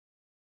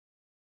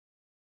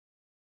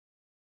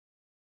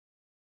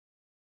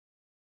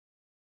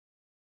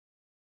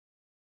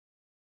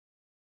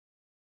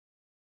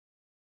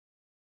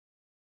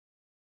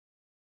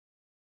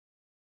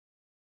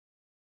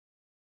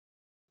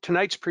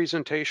Tonight's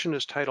presentation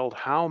is titled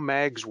How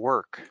Mags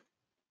Work,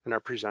 and our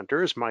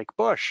presenter is Mike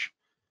Bush.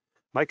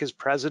 Mike is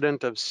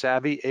president of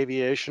Savvy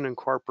Aviation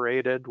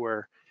Incorporated,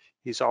 where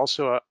he's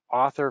also an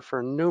author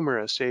for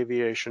numerous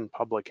aviation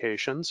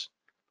publications.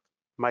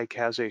 Mike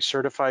has a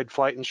certified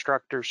flight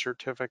instructor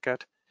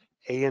certificate,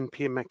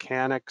 A&P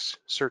mechanics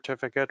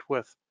certificate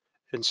with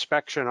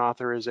inspection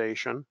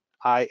authorization,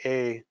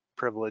 IA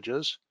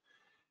privileges,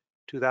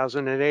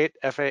 2008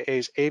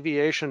 FAA's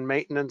Aviation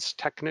Maintenance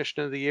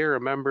Technician of the Year,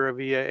 a member of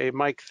EAA.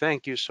 Mike,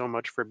 thank you so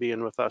much for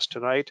being with us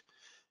tonight.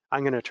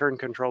 I'm going to turn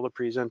control of the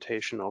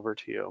presentation over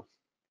to you.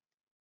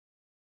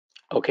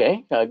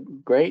 Okay,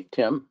 great,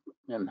 Tim,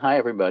 and hi,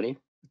 everybody.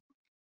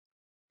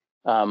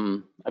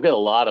 I've got a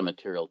lot of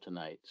material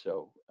tonight,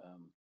 so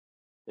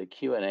the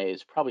Q&A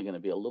is probably going to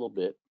be a little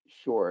bit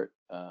short.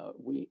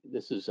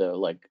 This is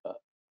like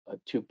a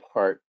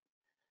two-part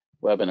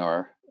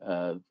webinar.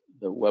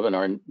 The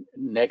webinar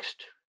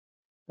next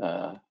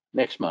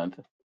month,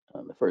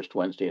 the first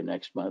Wednesday of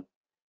next month,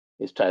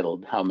 is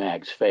titled "How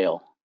Mags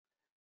Fail,"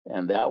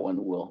 and that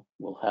one will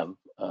have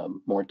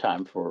more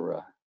time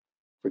for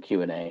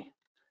Q&A.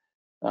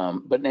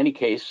 But in any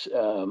case,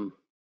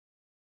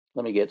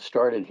 let me get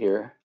started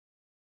here.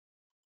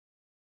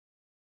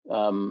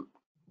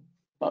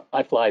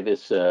 I fly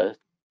this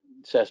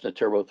Cessna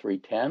Turbo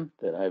 310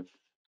 that I've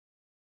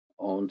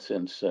owned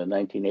since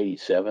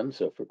 1987,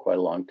 so for quite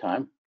a long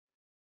time.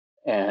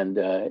 And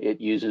it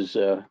uses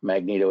a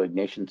magneto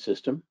ignition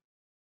system.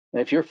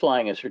 And if you're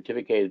flying a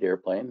certificated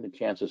airplane, the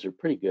chances are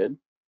pretty good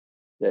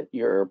that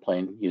your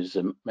airplane uses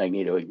a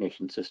magneto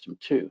ignition system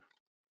too.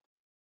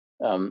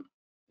 You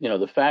know,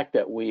 the fact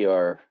that we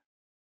are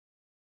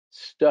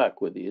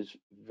stuck with these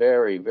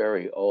very,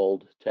 very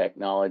old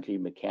technology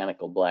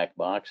mechanical black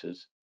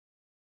boxes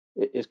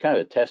is kind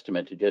of a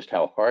testament to just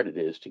how hard it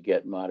is to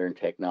get modern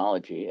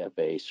technology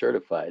FAA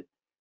certified.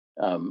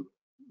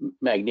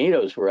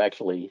 Magnetos were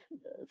actually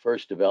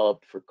first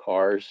developed for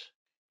cars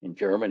in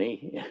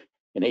Germany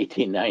in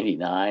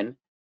 1899.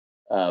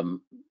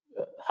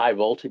 High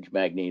voltage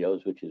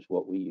magnetos, which is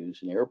what we use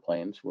in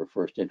airplanes, were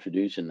first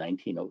introduced in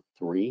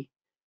 1903.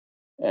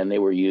 And they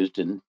were used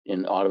in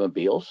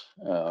automobiles,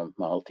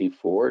 Model T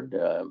Ford,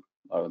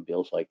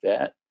 automobiles like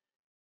that.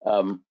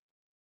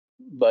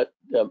 But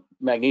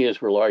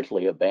magnetos were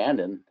largely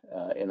abandoned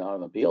in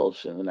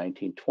automobiles in the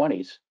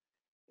 1920s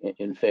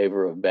in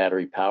favor of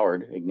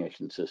battery-powered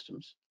ignition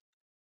systems.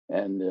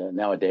 And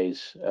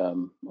nowadays,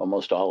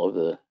 almost all of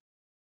the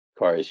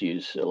cars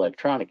use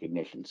electronic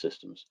ignition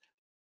systems.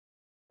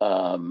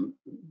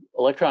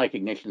 Electronic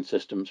ignition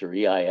systems, or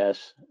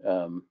EIS,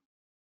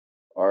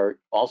 are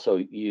also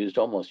used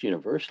almost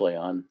universally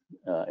on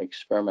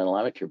experimental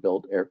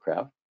amateur-built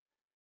aircraft.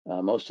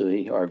 Most of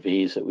the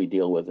RVs that we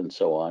deal with and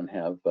so on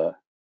have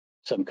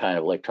some kind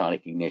of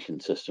electronic ignition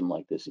system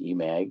like this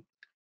EMAG.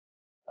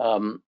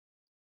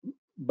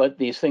 But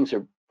these things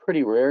are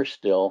pretty rare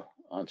still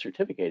on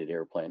certificated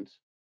airplanes.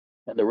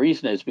 And the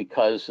reason is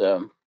because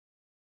the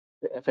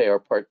FAR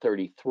Part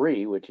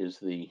 33, which is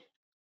the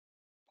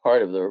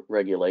part of the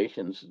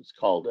regulations, it's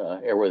called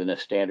Airworthiness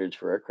Standards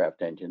for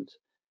Aircraft Engines,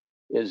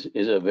 is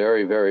a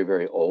very, very,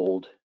 very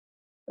old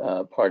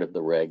part of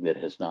the reg that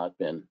has not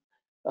been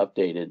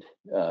updated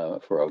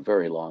for a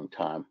very long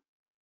time.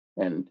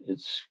 And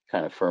it's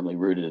kind of firmly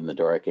rooted in the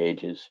dark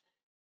ages.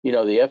 You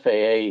know, the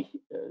FAA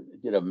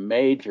did a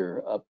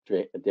major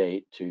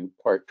update to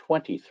Part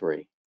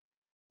 23,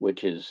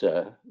 which is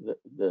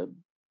the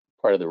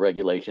part of the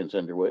regulations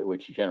under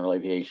which general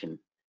aviation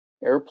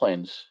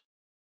airplanes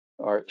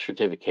are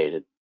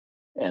certificated.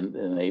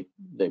 And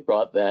they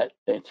brought that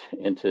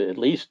into at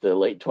least the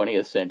late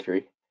 20th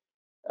century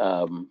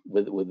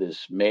with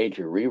this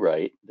major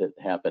rewrite that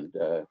happened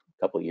a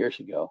couple of years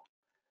ago.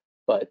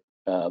 But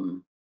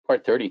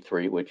Part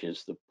 33, which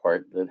is the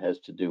part that has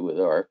to do with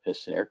our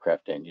piston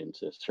aircraft engines,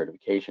 the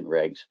certification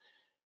regs,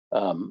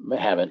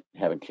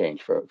 haven't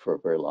changed for a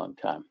very long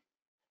time.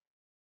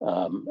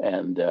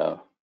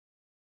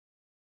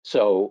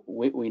 So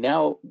we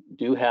now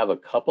do have a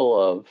couple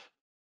of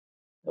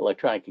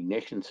electronic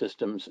ignition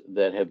systems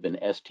that have been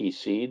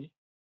STC'd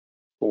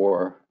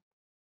for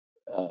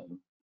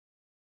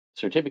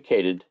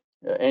certificated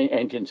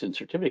engines and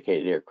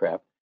certificated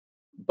aircraft.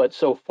 But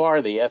so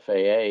far, the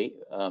FAA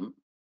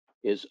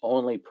is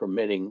only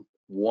permitting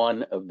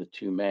one of the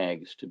two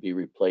mags to be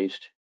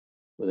replaced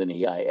with an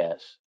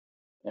EIS.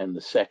 And the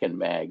second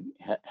mag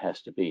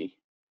has to be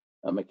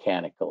a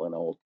mechanical, an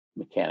old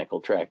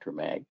mechanical tractor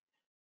mag.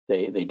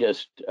 They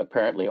just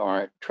apparently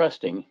aren't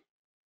trusting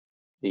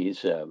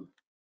these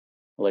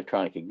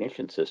electronic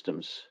ignition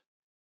systems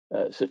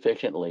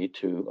sufficiently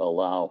to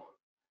allow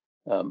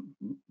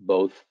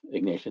both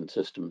ignition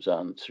systems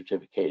on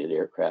certificated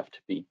aircraft to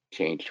be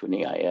changed to an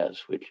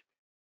EIS, which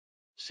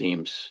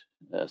seems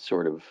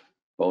sort of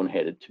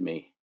boneheaded to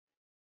me.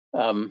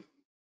 Now,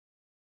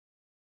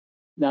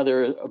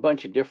 there are a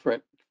bunch of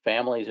different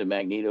families of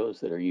magnetos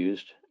that are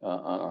used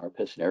on our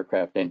piston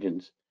aircraft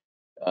engines.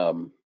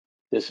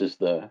 This is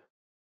the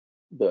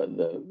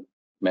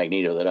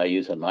magneto that I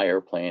use on my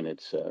airplane.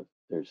 It's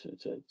it's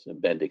a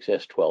Bendix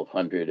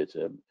S1200. It's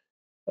a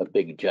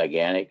big,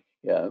 gigantic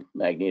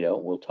magneto.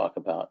 We'll talk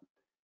about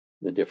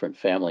the different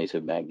families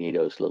of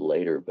magnetos a little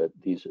later, but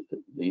these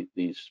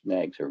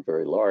mags are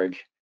very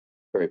large,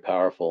 very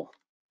powerful,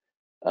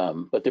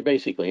 but they're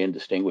basically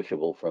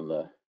indistinguishable from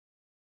the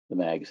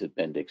mags that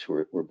Bendix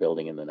were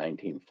building in the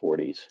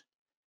 1940s.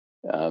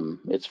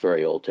 It's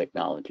very old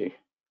technology.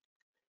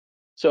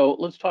 So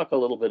let's talk a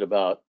little bit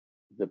about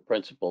the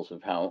principles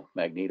of how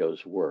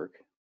magnetos work.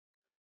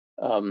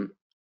 A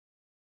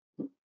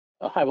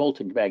high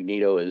voltage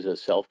magneto is a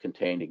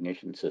self-contained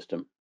ignition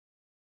system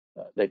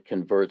that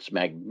converts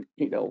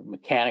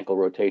mechanical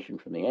rotation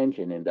from the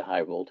engine into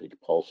high voltage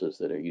pulses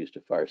that are used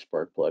to fire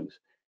spark plugs.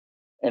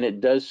 And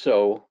it does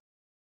so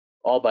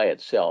all by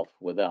itself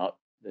without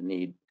the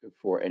need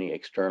for any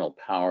external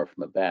power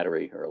from a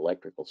battery or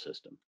electrical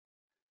system.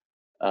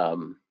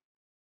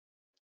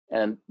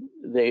 And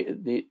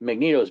the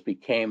magnetos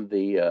became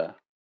the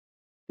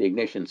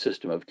ignition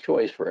system of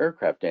choice for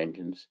aircraft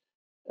engines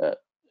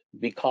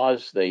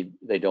because they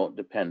don't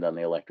depend on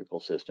the electrical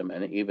system.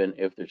 And even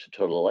if there's a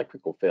total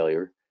electrical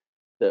failure,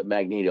 the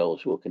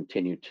magnetos will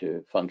continue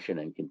to function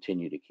and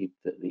continue to keep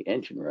the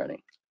engine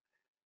running.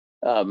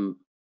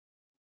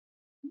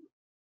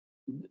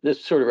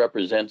 This sort of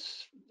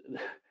represents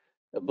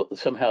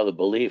somehow the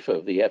belief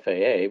of the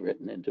FAA,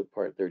 written into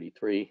Part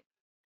 33,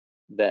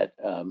 that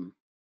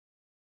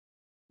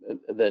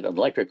that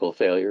electrical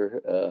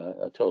failure,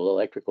 a total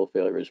electrical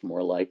failure, is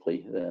more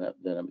likely than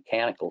a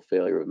mechanical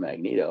failure of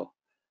magneto.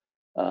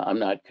 I'm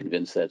not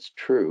convinced that's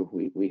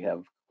true. We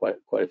have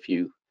quite a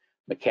few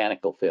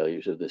mechanical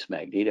failures of this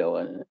magneto,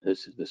 and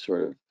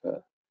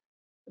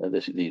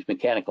these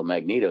mechanical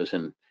magnetos,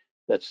 and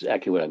that's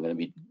actually what I'm going to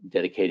be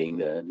dedicating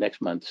the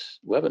next month's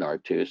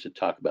webinar to, is to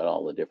talk about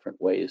all the different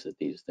ways that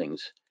these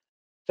things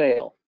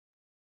fail.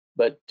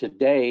 But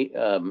today,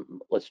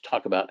 let's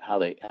talk about how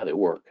they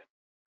work.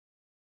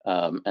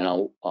 And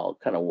I'll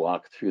kind of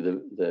walk through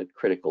the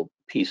critical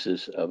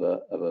pieces of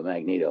a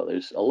magneto.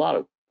 There's a lot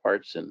of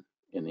parts in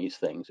these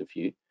things. If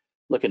you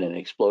look at an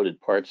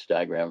exploded parts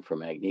diagram for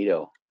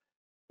magneto,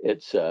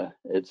 there's an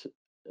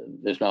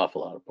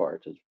awful lot of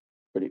parts. It's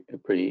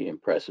pretty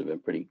impressive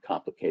and pretty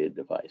complicated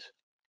device.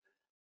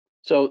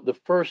 So the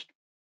first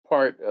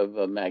part of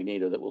a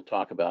magneto that we'll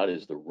talk about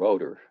is the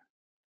rotor.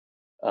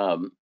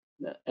 And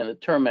the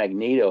term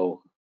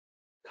magneto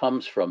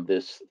comes from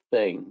this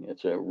thing.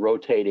 It's a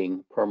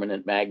rotating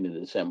permanent magnet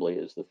assembly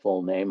is the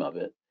full name of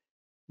it,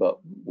 but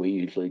we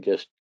usually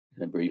just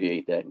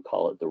abbreviate that and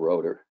call it the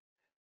rotor.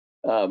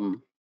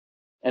 And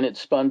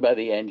it's spun by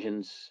the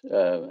engine's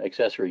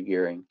accessory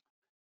gearing,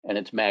 and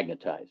it's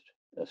magnetized,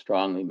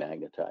 strongly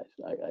magnetized.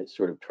 I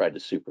sort of tried to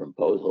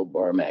superimpose a little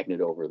bar magnet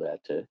over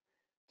that to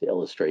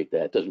illustrate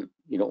that.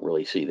 You don't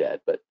really see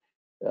that, but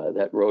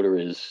that rotor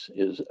is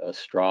a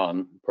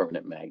strong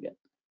permanent magnet.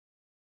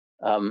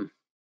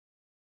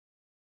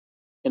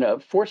 In a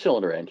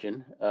four-cylinder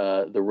engine,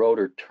 the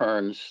rotor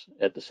turns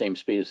at the same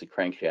speed as the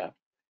crankshaft.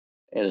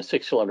 In a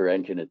six-cylinder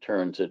engine, it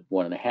turns at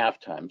 1.5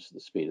 times the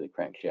speed of the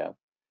crankshaft.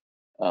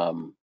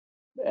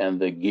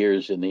 And the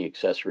gears in the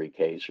accessory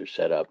case are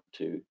set up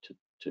to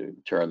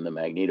turn the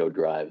magneto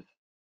drive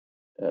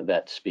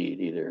that speed,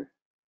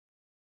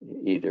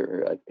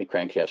 either a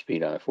crankshaft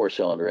speed on a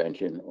four-cylinder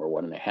engine or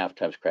 1.5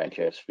 times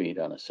crankshaft speed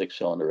on a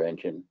six-cylinder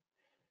engine.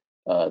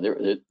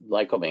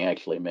 Lycoming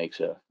actually makes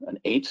an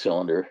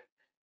 8-cylinder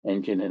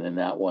engine, and in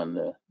that one,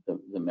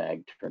 the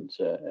mag turns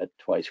at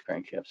twice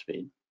crankshaft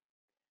speed.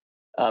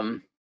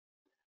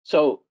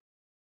 So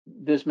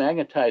this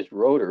magnetized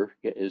rotor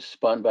is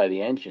spun by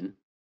the engine,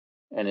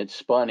 and it's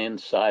spun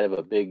inside of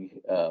a big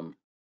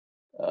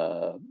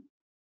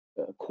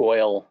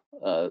coil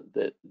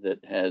that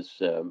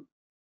has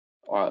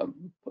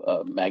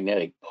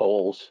magnetic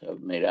poles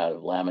made out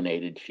of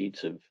laminated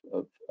sheets of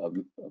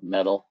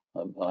metal,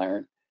 of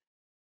iron.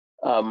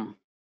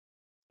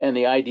 And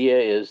the idea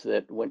is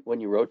that when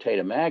you rotate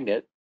a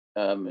magnet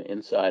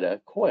inside a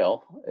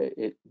coil,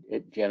 it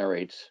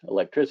generates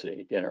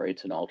electricity, it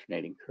generates an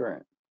alternating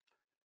current.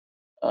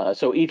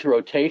 So each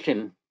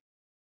rotation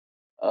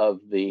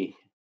of the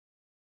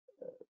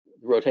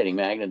rotating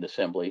magnet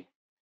assembly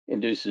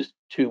induces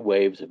 2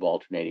 waves of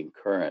alternating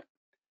current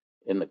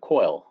in the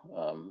coil,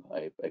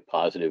 a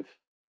positive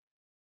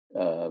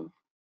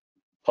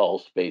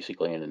pulse,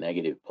 basically, and a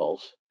negative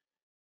pulse.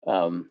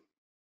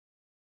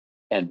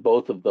 And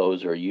both of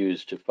those are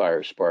used to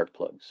fire spark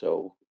plugs.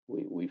 So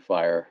we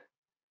fire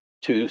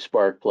 2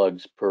 spark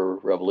plugs per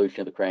revolution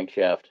of the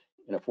crankshaft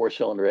in a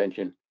 4-cylinder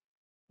engine,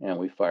 and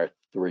we fire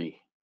 3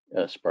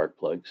 spark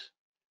plugs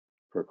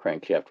per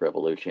crankshaft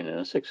revolution in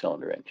a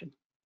 6-cylinder engine.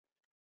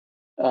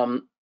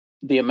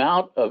 The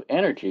amount of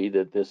energy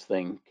that this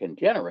thing can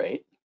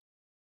generate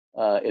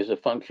is a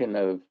function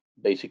of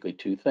basically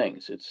 2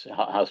 things. It's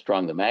how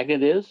strong the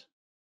magnet is,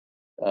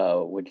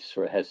 which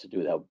sort of has to do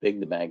with how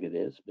big the magnet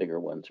is. Bigger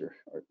ones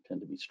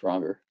tend to be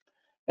stronger.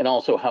 And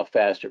also how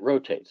fast it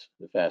rotates.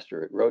 The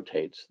faster it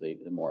rotates, the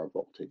more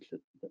voltage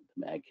that the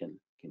mag can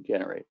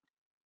generate.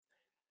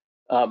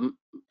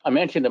 I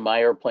mentioned that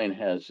my airplane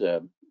has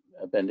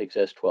Bendix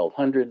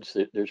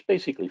S1200s. There's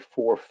basically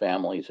 4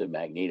 families of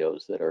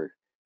magnetos that are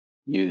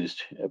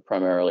used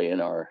primarily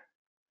in our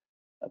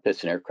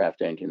piston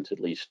aircraft engines, at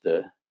least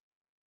the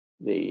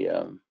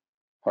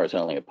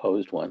horizontally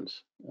opposed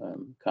ones,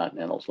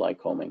 Continentals,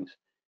 Lycomings,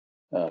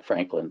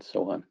 Franklins,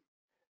 so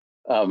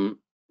on.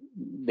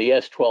 The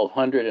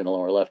S1200 in the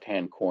lower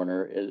left-hand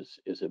corner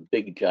is a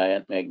big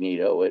giant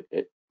magneto.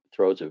 It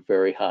throws a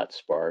very hot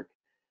spark.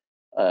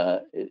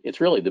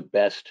 It's really the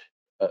best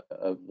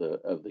of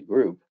the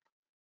group,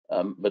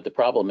 but the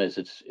problem is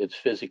it's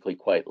physically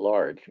quite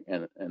large,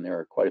 and there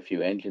are quite a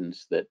few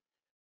engines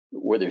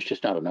where there's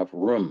just not enough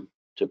room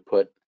to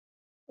put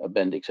a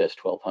Bendix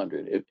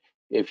S1200.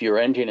 If your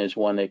engine is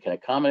one that can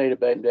accommodate a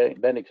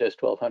Bendix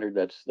S1200,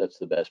 that's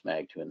the best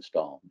mag to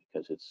install,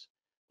 because it's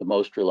the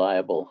most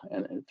reliable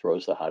and it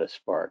throws the hottest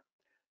spark.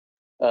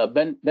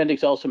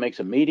 Bendix also makes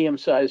a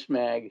medium-sized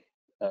mag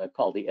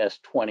called the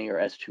S20 or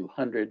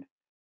S200,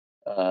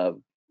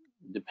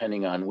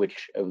 depending on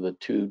which of the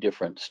 2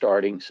 different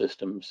starting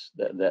systems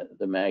that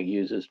the mag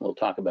uses. We'll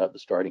talk about the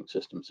starting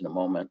systems in a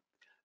moment.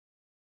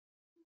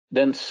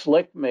 Then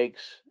Slick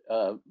makes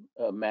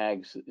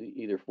mags,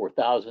 either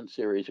 4000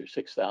 series or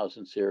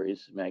 6000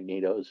 series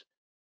magnetos,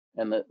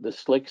 and the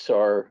Slicks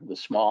are the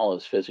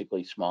smallest,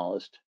 physically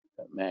smallest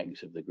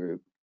mags of the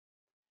group.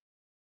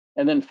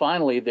 And then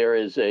finally, there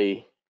is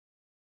a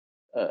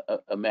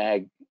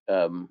mag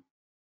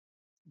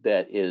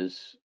that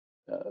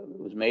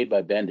was made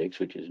by Bendix,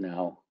 which is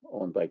now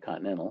owned by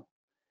Continental,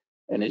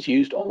 and is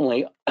used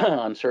only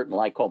on certain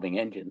Lycoming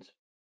engines.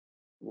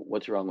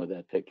 What's wrong with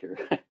that picture?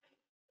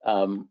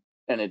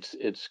 And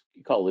it's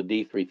called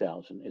the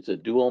D3000. It's a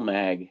dual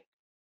mag,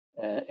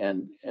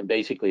 and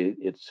basically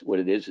what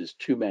it is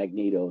 2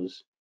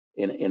 magnetos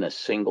in a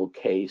single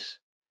case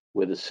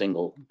with a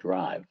single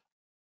drive.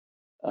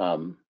 There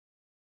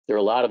are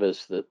a lot of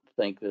us that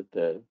think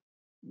that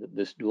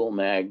this dual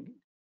mag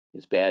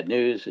is bad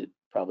news. It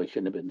probably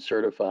shouldn't have been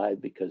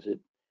certified because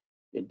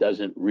it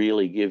doesn't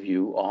really give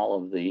you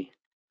all of the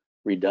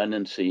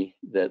redundancy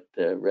that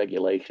the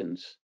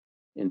regulations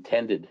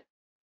intended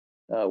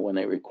when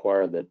they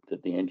require that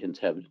the engines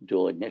have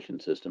dual ignition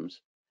systems.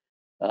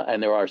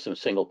 And there are some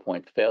single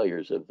point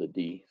failures of the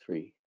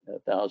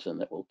D3000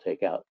 that will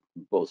take out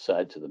both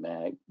sides of the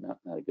mag. Not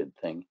a good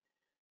thing.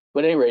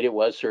 But at any rate, it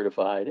was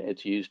certified.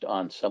 It's used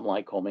on some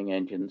Lycoming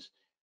engines.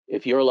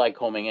 If your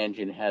Lycoming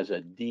engine has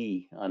a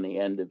D on the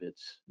end of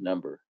its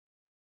number,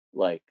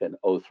 like an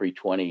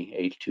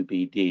O320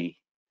 H2BD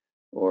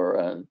or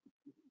a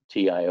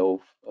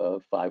TIO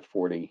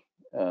 540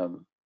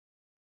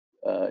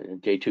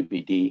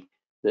 J2BD,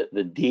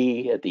 the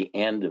D at the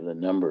end of the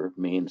number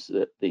means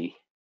that the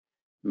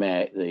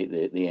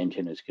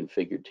engine is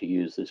configured to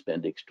use this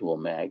Bendix dual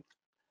mag.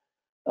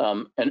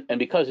 And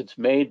because it's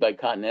made by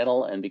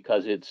Continental, and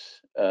because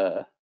it's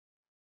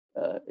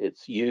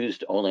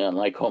used only on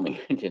Lycoming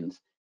engines,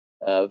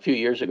 a few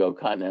years ago,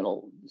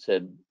 Continental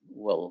said,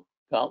 well,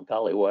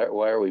 golly,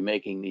 why are we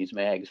making these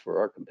mags for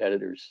our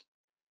competitors'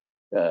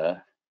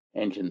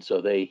 engines?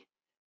 So they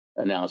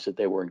announced that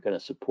they weren't going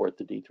to support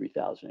the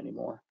D3000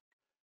 anymore.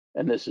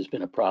 And this has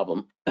been a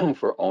problem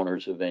for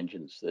owners of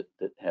engines that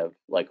have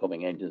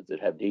Lycoming engines that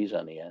have Ds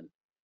on the end.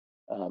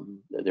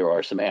 There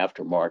are some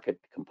aftermarket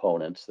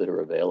components that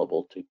are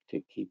available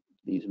to keep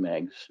these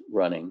mags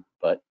running,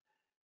 but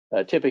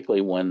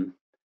typically when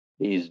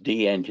these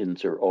D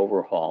engines are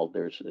overhauled,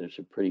 there's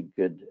a pretty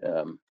good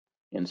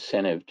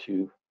incentive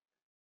to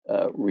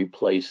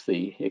replace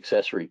the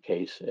accessory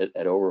case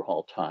at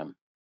overhaul time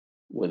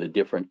with a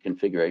different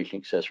configuration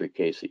accessory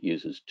case that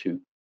uses 2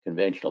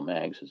 conventional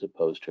mags as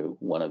opposed to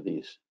one of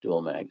these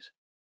dual mags.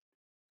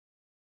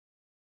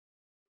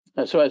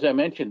 So as I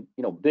mentioned,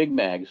 big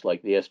mags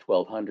like the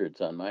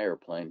S1200s on my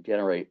airplane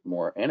generate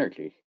more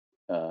energy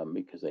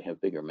because they have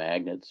bigger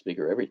magnets,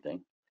 bigger everything,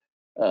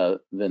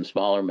 than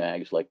smaller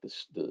mags like the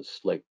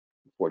Slick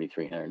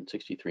 4300 and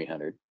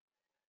 6300.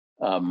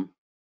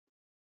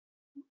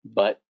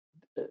 But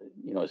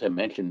as I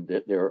mentioned,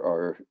 there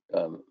are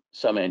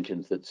some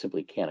engines that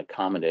simply can't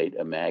accommodate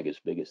a mag as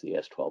big as the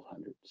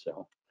S1200.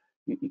 So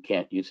you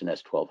can't use an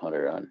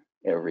S1200 on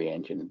every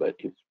engine, but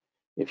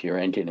if your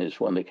engine is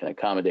one that can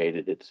accommodate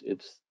it,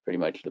 it's pretty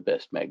much the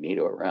best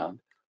magneto around.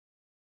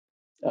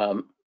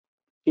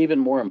 Even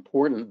more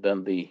important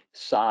than the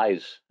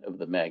size of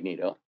the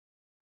magneto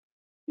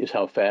is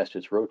how fast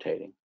it's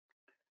rotating.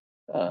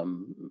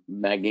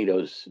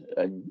 Magnetos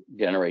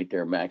generate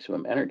their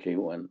maximum energy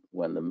when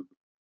the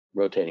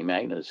rotating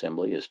magnet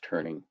assembly is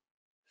turning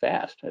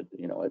fast at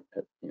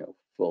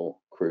full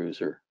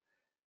cruise or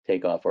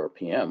takeoff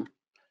RPM.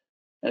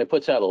 And it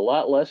puts out a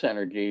lot less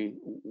energy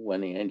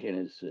when the engine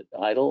is at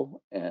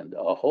idle, and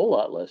a whole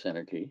lot less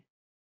energy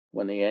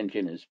when the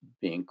engine is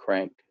being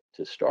cranked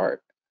to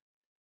start.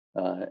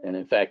 And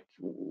in fact,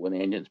 when the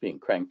engine's being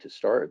cranked to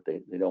start,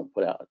 they don't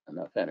put out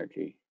enough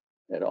energy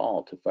at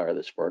all to fire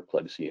the spark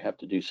plug. So you have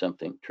to do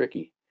something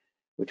tricky,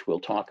 which we'll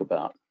talk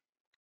about.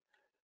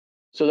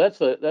 So that's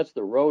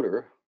the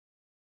rotor.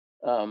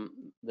 The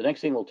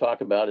next thing we'll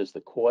talk about is the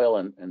coil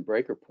and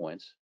breaker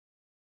points.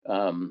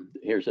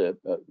 Here's a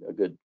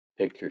good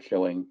picture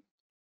showing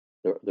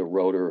the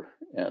rotor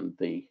and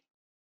the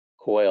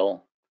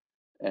coil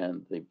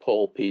and the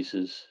pole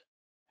pieces,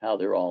 how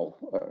they're all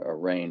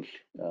arranged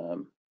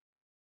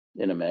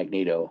in a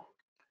magneto.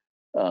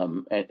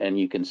 And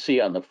you can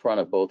see on the front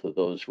of both of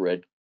those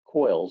red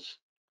coils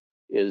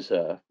is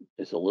a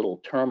little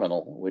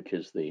terminal, which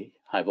is the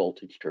high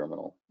voltage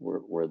terminal,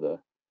 where the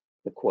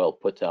coil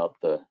puts out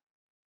the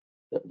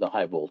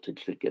high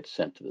voltage that gets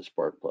sent to the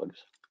spark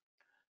plugs.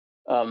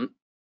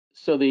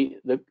 So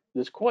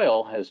this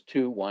coil has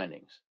two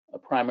windings, a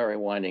primary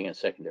winding and a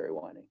secondary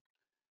winding.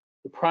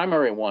 The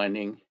primary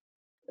winding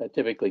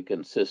typically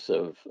consists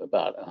of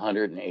about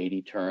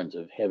 180 turns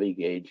of heavy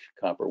gauge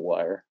copper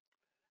wire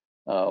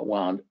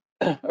wound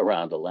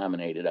around a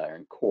laminated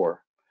iron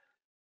core.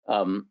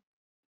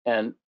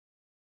 And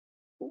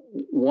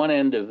one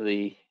end of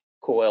the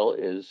coil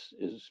is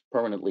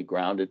permanently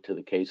grounded to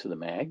the case of the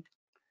mag,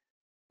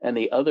 and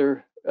the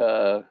other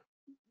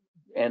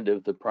end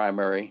of the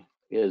primary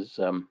is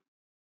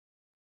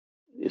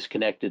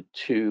connected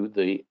to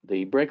the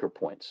breaker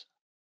points,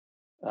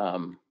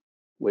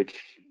 which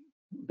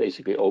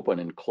basically open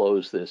and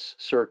close this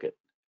circuit.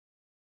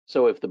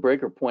 So if the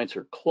breaker points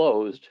are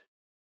closed,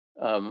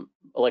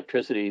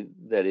 electricity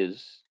that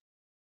is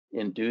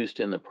induced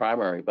in the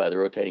primary by the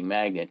rotating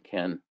magnet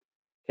can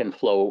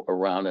flow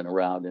around and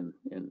around in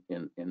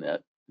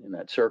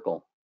that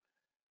circle,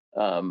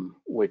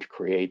 which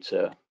creates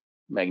a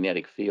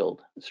magnetic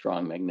field, a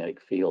strong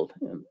magnetic field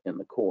in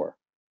the core.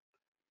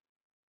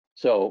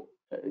 So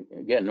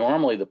again,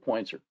 normally the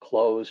points are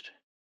closed,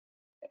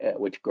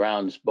 which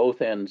grounds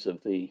both ends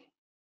of the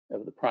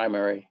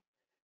primary,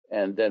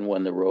 and then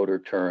when the rotor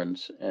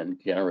turns and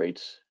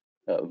generates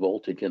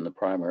voltage in the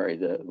primary,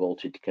 the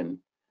voltage can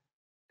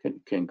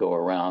go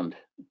around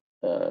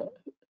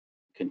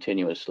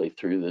continuously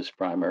through this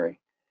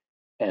primary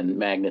and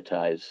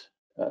magnetize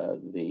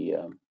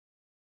the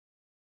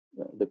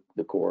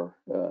core,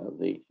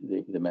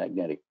 the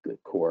magnetic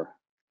core.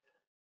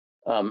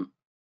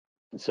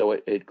 So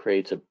it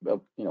creates a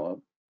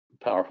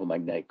powerful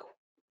magnetic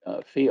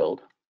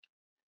field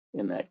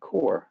in that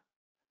core.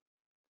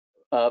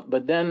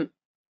 But then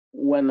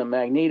when the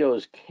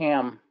magneto's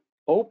cam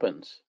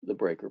opens the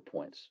breaker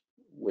points,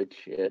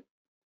 which it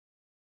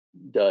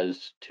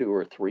does 2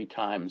 or 3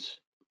 times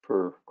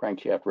per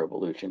crankshaft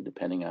revolution,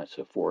 depending on it's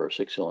a 4 or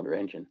 6 cylinder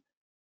engine.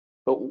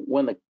 But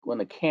when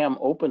the cam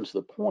opens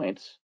the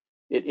points,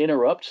 it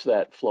interrupts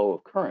that flow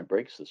of current,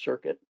 breaks the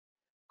circuit,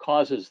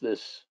 causes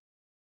this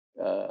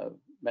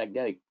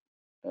magnetic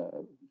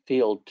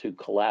field to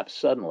collapse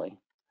suddenly.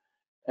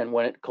 And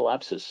when it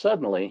collapses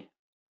suddenly,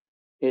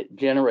 it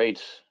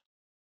generates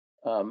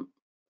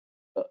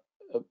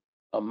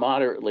a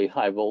moderately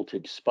high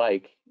voltage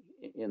spike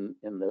in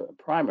the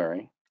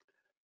primary,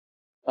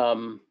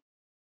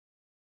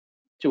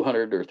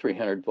 200 or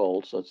 300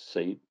 volts, let's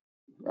say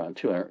around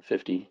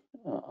 250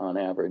 on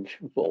average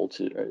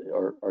volts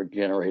are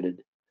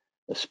generated.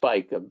 A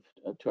spike of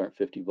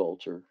 250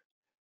 volts are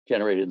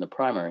generated in the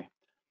primary.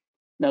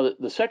 Now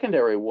the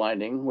secondary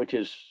winding, which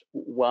is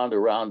wound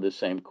around the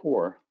same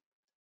core,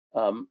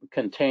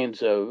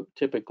 contains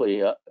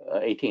typically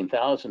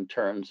 18,000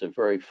 turns of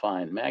very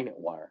fine magnet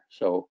wire.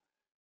 So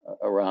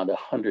around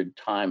 100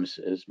 times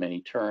as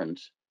many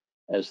turns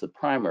as the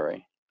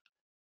primary.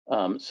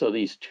 So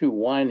these two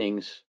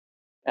windings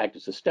act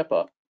as a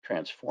step-up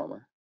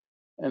transformer,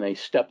 and they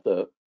step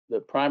the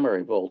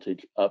primary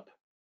voltage up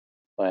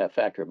by a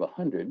factor of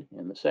 100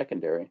 in the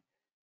secondary.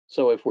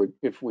 So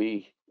if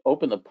we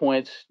open the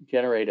points,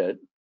 generate a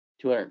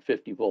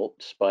 250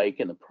 volt spike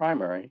in the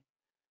primary,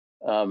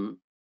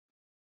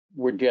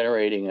 we're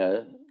generating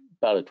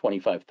about a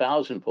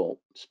 25,000 volt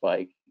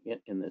spike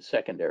in the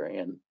secondary,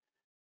 and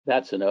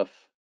that's enough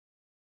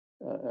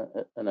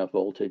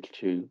voltage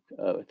to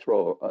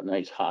throw a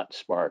nice hot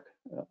spark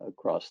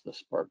across the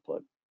spark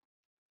plug.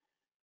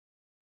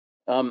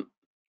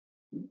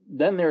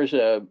 Then there's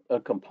a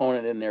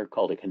component in there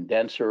called a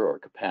condenser or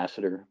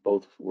capacitor.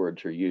 Both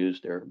words are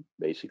used. They're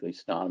basically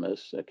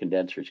synonymous. A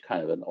condenser is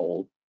kind of an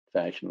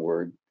old-fashioned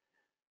word.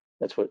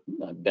 That's what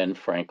Ben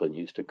Franklin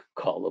used to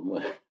call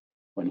them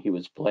when he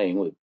was playing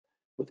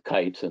with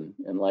kites and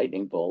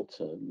lightning bolts.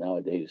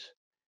 Nowadays,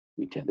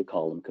 we tend to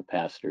call them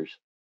capacitors,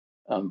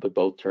 but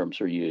both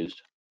terms are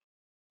used.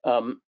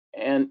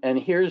 And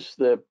here's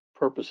the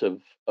purpose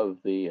of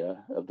the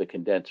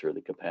condenser,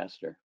 the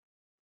capacitor.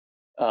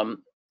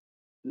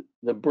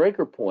 The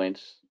breaker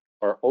points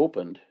are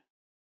opened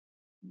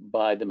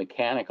by the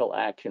mechanical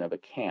action of a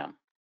cam.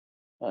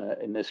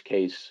 In this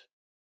case,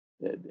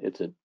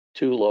 it's a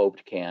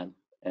 2-lobed cam,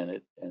 and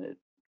it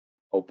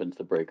opens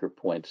the breaker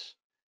points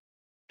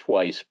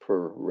twice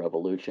per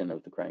revolution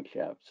of the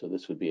crankshaft. So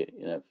this would be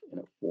in a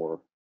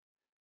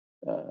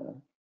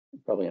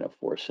probably in a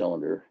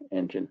 4-cylinder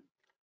engine.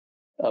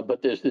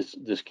 But there's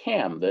this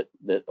cam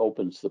that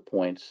opens the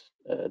points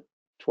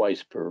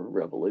twice per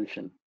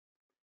revolution.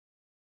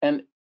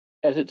 And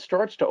as it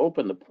starts to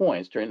open the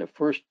points during the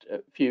first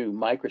few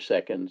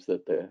microseconds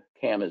that the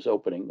cam is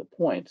opening the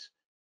points,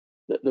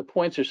 the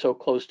points are so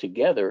close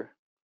together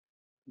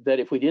that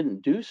if we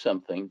didn't do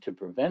something to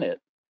prevent it,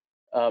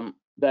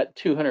 that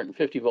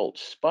 250-volt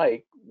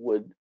spike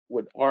would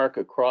arc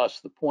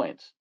across the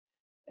points.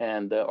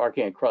 And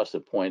arcing across the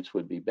points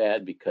would be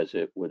bad because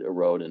it would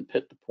erode and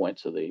pit the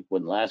points, so they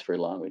wouldn't last very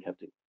long. We'd have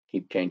to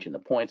keep changing the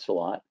points a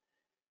lot.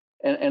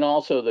 And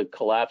also the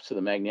collapse of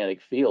the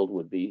magnetic field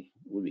would be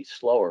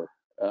slower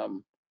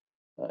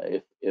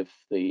if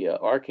the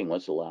arcing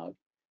was allowed,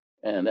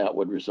 and that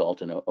would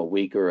result in a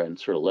weaker and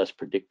sort of less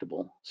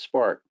predictable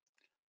spark.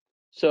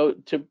 So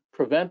to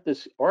prevent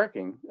this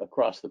arcing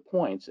across the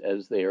points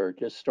as they are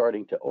just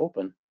starting to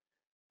open,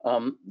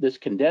 this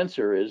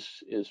condenser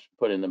is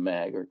put in the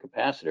mag or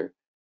capacitor,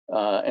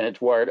 and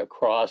it's wired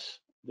across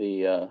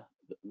the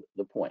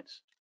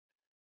points.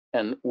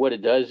 And what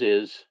it does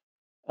is,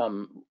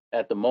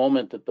 at the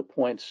moment that the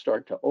points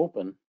start to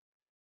open,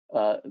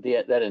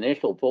 that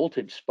initial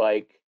voltage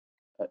spike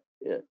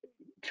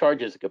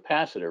charges the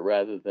capacitor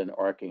rather than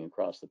arcing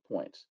across the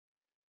points.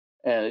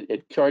 And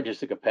it charges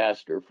the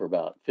capacitor for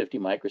about 50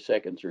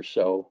 microseconds or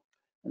so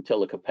until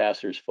the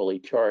capacitor is fully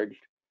charged.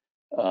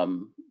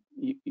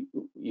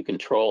 You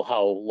control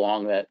how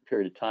long that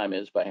period of time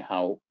is by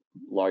how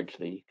large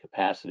the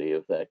capacity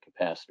of that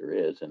capacitor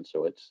is, and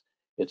so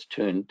it's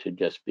tuned to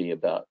just be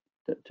about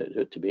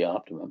to be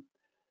optimum.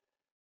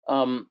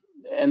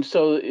 And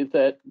so if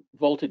that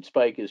voltage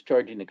spike is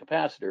charging the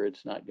capacitor,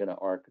 it's not going to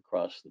arc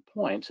across the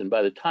points. And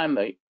by the time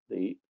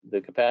the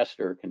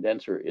capacitor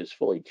condenser is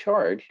fully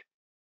charged,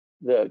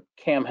 the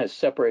cam has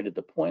separated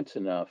the points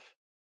enough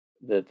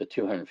that the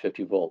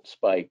 250-volt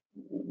spike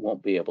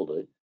won't be able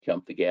to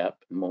jump the gap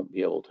and won't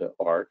be able to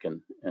arc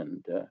and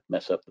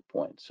mess up the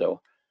points. So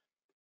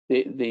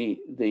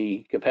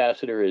the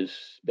capacitor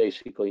is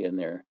basically in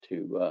there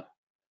to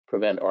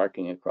prevent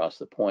arcing across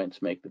the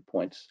points, make the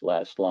points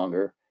last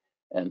longer,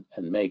 and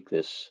make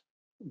this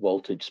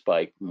voltage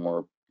spike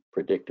more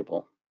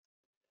predictable.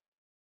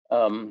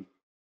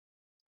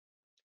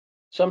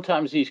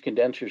 Sometimes these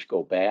condensers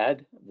go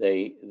bad.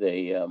 They're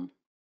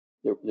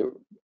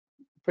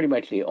pretty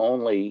much the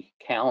only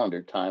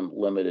calendar time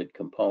limited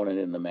component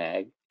in the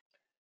mag,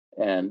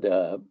 and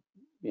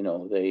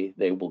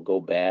they will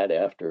go bad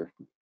after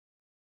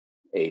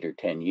 8 or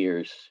 10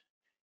 years.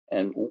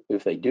 And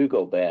if they do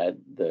go bad,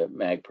 the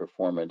mag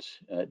performance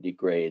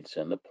degrades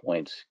and the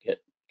points get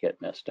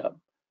messed up.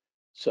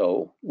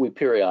 So we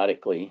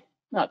periodically,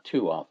 not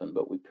too often,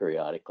 but we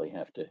periodically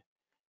have to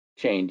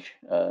change,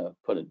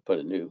 put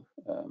a new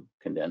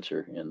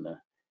condenser in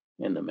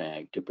the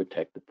mag to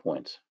protect the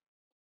points.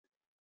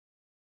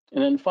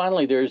 And then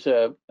finally, there's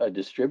a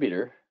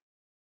distributor.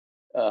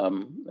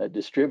 A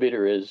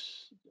distributor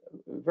is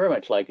very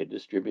much like a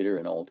distributor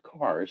in old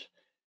cars.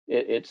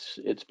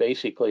 It's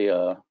basically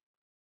a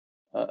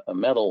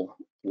metal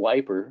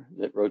wiper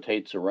that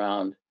rotates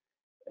around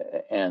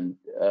and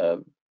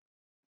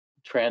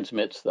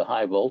transmits the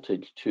high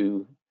voltage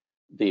to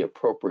the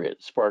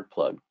appropriate spark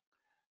plug.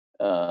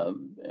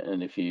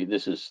 And if you,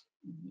 this is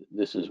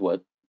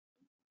what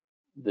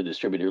the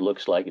distributor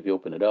looks like. If you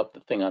open it up,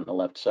 the thing on the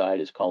left side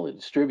is called a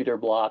distributor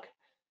block.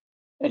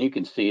 And you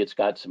can see it's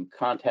got some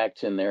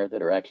contacts in there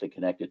that are actually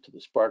connected to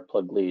the spark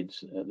plug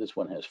leads. This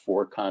one has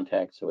 4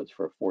 contacts, so it's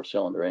for a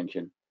 4-cylinder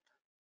engine.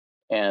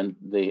 And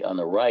on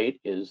the right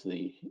is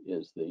the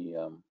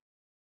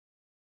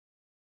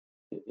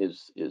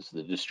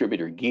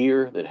distributor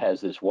gear that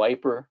has this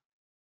wiper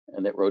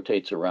and that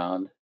rotates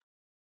around.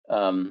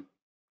 The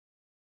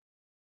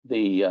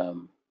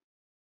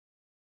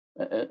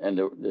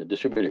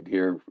distributor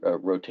gear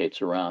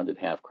rotates around at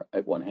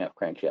 1/2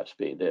 crankshaft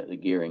speed. The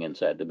gearing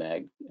inside the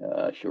mag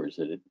assures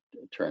that it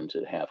turns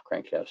at 1/2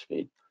 crankshaft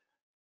speed.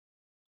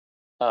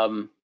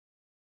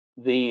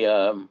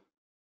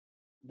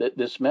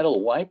 This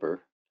metal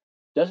wiper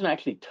doesn't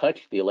actually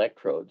touch the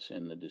electrodes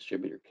in the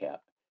distributor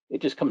cap.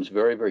 It just comes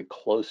very, very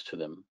close to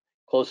them,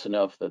 close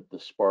enough that the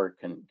spark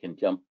can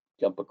jump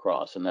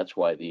across, and that's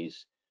why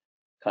these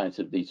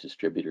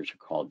distributors are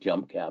called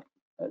jump cap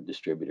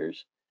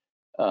distributors.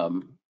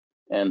 And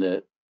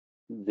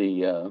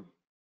the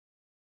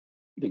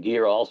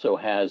gear also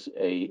has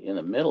in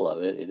the middle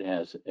of it, it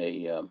has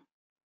a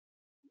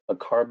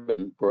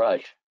carbon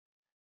brush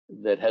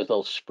that has a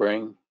little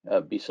spring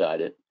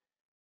beside it,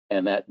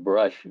 and that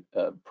brush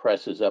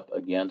presses up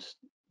against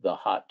the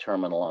hot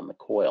terminal on the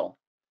coil.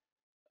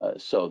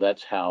 So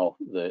that's how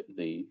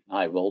the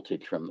high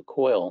voltage from the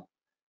coil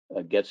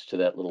gets to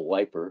that little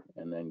wiper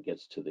and then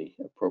gets to the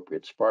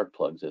appropriate spark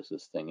plugs as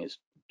this thing is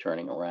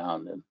turning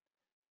around and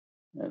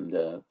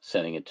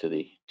sending it to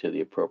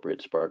the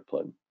appropriate spark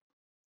plug.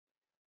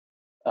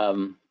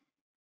 So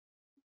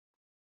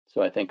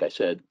I think I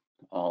said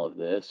all of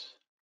this.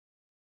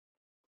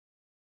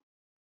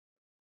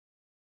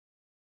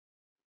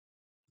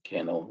 Okay,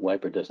 and the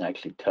wiper doesn't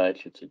actually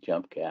touch, it's a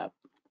jump cap.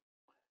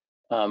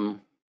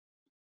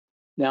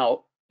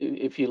 Now,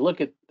 if you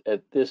look at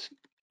this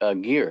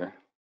gear,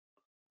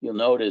 you'll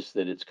notice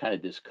that it's kind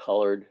of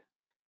discolored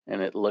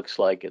and it looks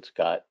like it's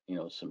got,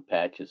 some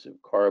patches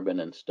of carbon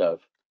and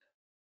stuff.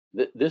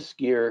 this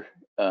gear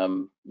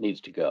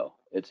needs to go.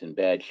 It's in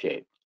bad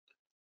shape.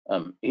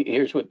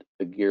 Here's what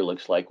the gear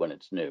looks like when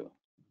it's new.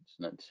 It's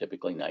not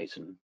typically nice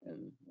and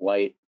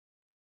white,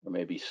 or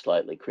maybe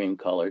slightly cream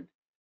colored.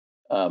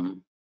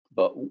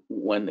 But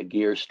when the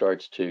gear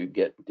starts to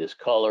get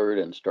discolored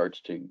and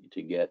starts to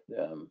get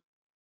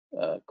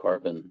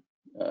carbon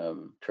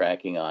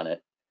tracking on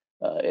it,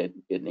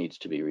 it needs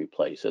to be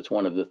replaced. That's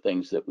one of the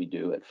things that we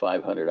do at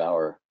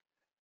 500-hour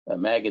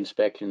mag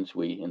inspections.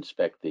 We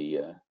inspect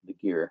the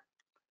gear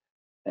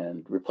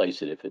and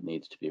replace it if it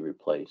needs to be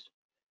replaced.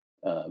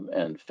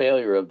 And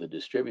failure of the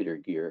distributor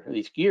gear.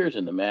 These gears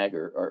in the mag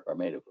are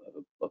made of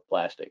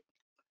plastic.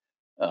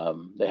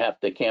 They have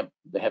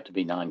to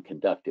be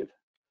non-conductive.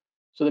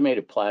 So they're made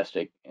of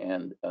plastic,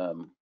 and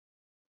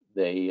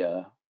they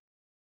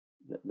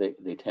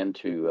tend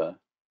to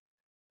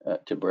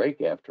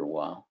break after a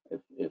while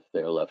if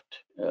they're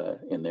left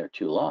in there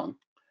too long,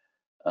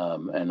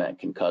 and that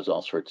can cause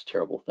all sorts of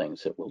terrible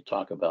things that we'll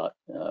talk about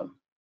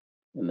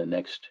in the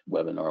next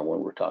webinar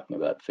when we're talking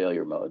about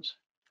failure modes.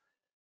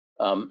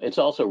 It's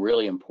also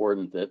really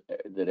important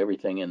that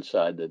everything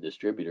inside the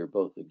distributor,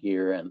 both the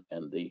gear and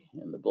the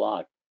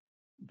block,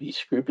 be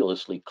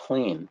scrupulously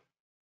clean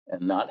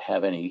and not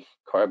have any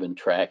carbon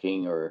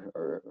tracking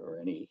or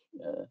any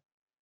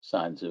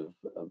signs of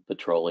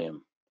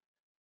petroleum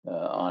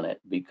on it,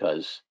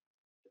 because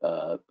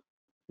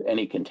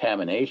any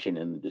contamination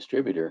in the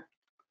distributor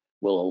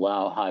will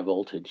allow high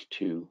voltage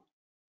to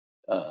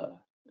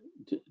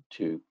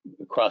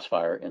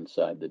crossfire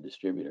inside the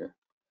distributor,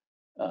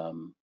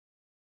 and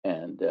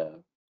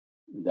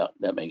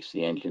that makes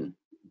the engine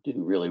do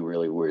really,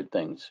 really weird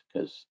things,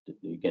 because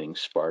you're getting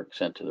spark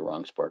sent to the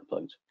wrong spark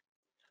plugs.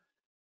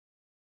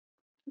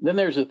 Then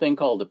there's a thing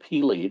called the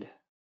P lead.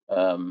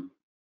 The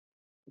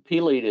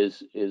P lead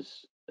is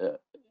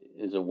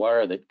a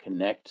wire that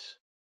connects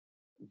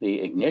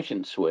the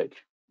ignition switch,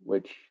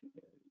 which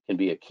can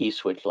be a key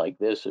switch like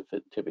this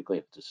typically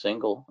if it's a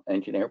single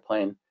engine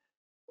airplane,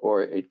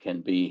 or it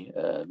can be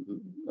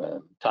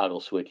toggle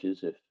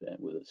switches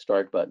with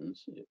start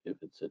buttons if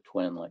it's a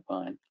twin like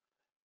mine.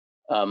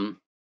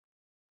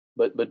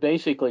 But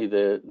basically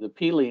the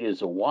P lead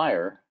is a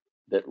wire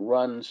that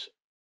runs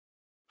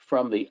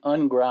from the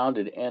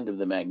ungrounded end of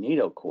the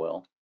magneto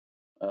coil,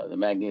 the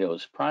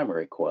magneto's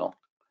primary coil,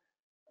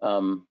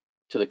 to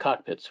the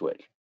cockpit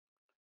switch.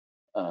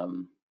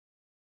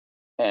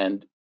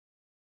 And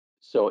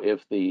so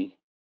if the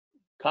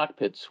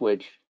cockpit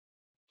switch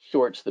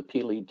shorts the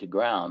P lead to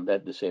ground,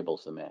 that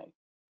disables the mag.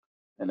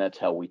 And that's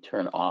how we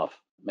turn off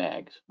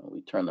mags.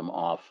 We turn them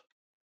off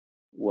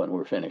when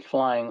we're finished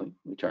flying.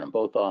 We turn them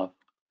both off.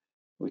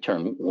 We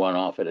turn one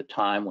off at a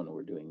time when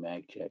we're doing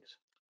mag checks.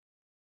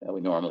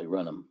 We normally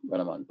run them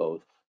on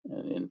both.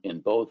 And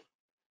in both,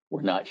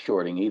 we're not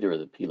shorting either of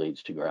the P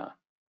leads to ground.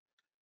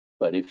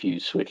 But if you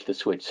switch the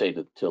switch, say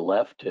to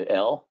left, to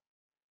L,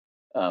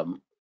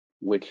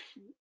 which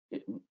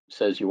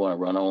says you want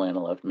to run only on the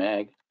left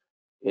mag,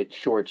 it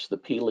shorts the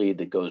P lead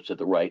that goes to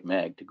the right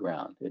mag to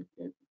ground.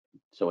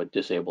 So it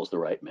disables the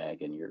right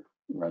mag, and you're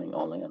running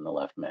only on the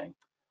left mag.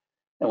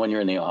 And when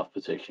you're in the off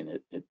position,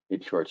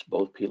 it shorts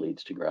both P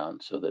leads to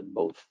ground, so that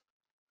both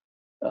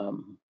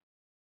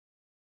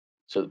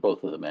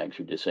of the mags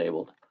are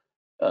disabled.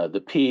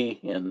 The P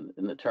in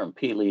the term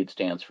P lead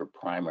stands for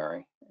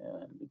primary,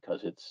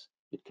 because it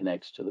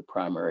connects to the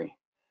primary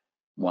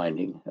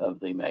winding of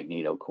the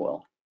magneto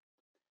coil.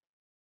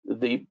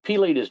 The P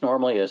lead is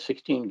normally a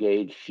 16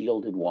 gauge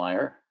shielded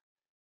wire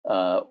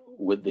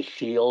with the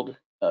shield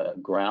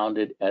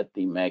grounded at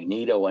the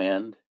magneto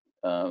end,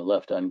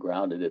 left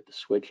ungrounded at the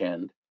switch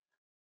end.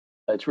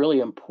 It's really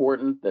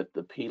important that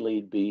the P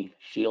lead be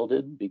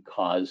shielded,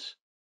 because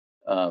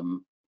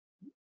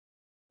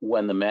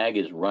when the mag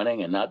is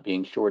running and not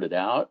being shorted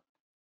out,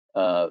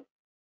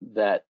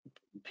 that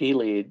P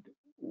lead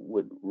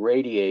would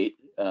radiate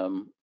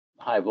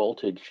high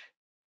voltage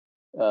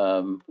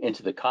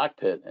into the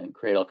cockpit and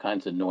create all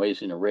kinds of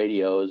noise in the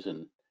radios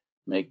and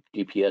make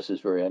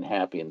GPSs very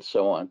unhappy and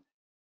so on.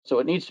 So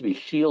it needs to be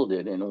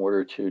shielded in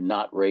order to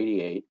not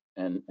radiate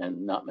and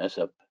not mess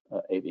up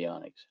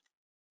avionics.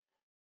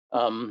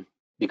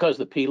 Because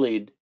the P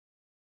lead,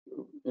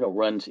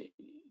 runs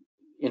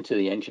into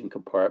the engine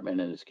compartment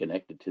and is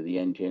connected to the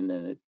engine,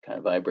 and it kind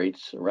of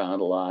vibrates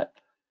around a lot.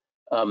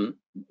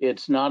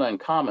 It's not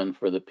uncommon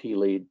for the P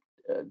lead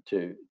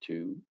to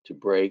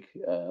break.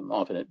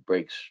 Often it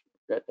breaks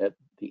at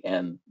the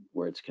end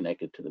where it's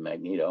connected to the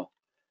magneto.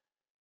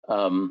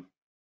 And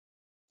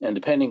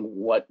depending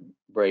what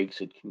breaks,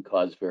 it can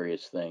cause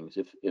various things.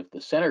 If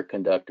the center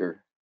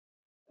conductor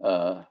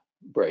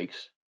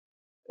breaks,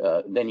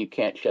 then you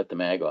can't shut the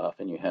mag off,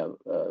 and you have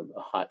a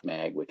hot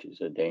mag, which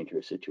is a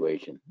dangerous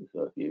situation.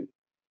 So if you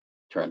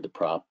turn the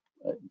prop,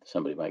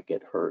 somebody might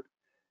get hurt.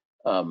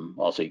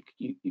 Also,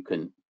 you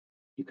couldn't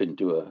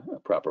do a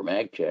proper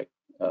mag check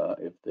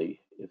if the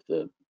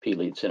P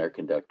lead center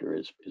conductor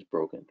is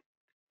broken.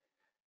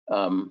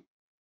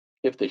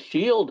 If the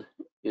shield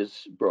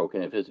is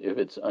broken, if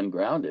it's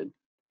ungrounded,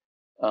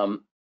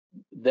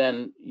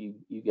 then you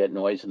get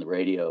noise in the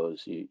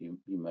radios. You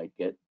might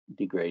get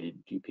degraded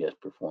GPS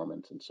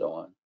performance and so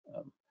on.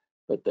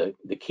 But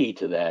the key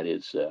to that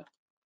is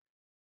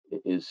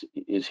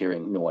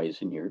hearing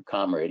noise in your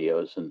comm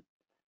radios. And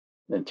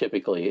then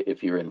typically,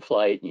 if you're in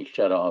flight and you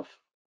shut off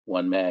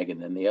one mag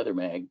and then the other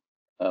mag,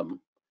 and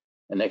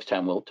next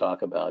time we'll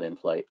talk about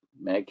in-flight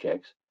mag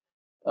checks,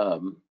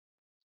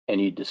 and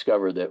you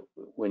discover that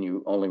when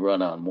you only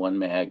run on one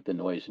mag, the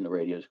noise in the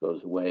radios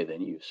goes away,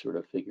 then you've sort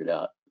of figured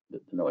out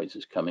that the noise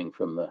is coming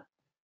from the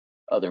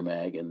other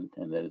mag and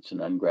that it's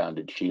an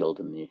ungrounded shield,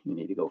 and you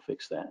need to go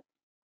fix that.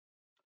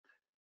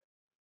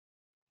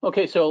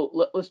 Okay,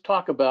 so let's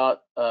talk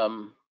about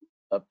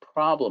a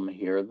problem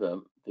here.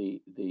 The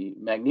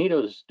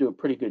magnetos do a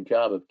pretty good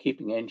job of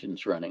keeping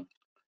engines running,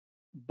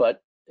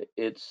 but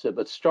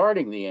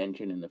starting the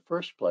engine in the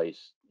first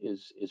place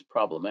is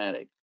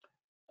problematic.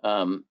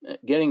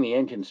 Getting the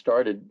engine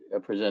started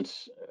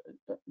presents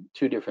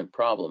two different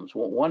problems.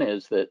 One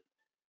is that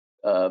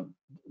the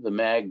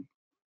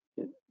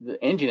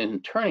engine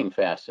isn't turning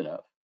fast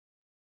enough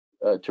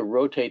to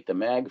rotate the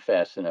mag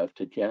fast enough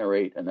to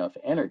generate enough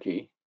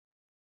energy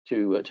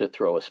to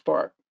throw a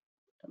spark.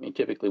 I mean,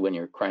 typically when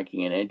you're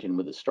cranking an engine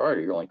with a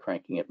starter, you're only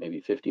cranking it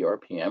maybe 50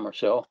 RPM or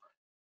so,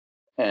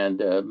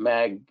 and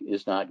mag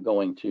is not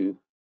going to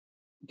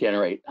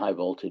generate high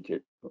voltage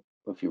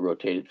if you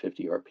rotate at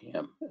 50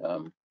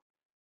 RPM.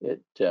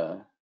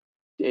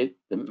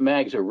 The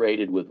mags are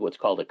rated with what's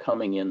called a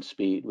coming in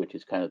speed, which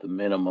is kind of the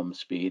minimum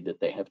speed that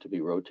they have to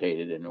be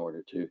rotated in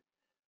order to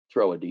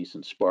throw a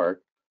decent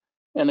spark.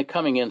 And the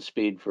coming in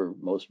speed for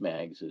most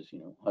mags is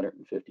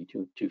 150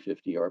 to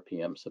 250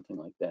 RPM, something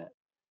like that.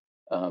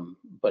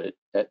 But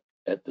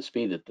at the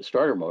speed that the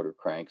starter motor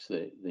cranks,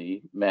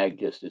 the mag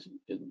just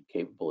isn't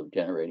capable of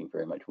generating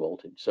very much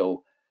voltage.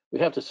 So we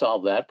have to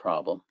solve that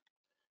problem.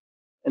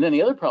 And then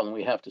the other problem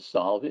we have to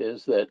solve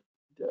is that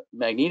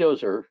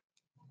magnetos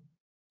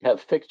have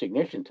fixed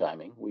ignition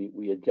timing.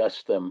 We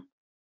adjust them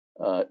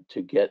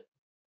to get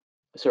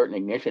a certain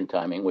ignition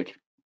timing, which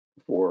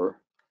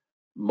for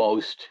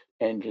most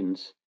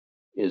engines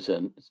is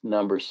a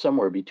number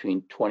somewhere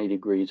between 20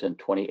 degrees and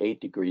 28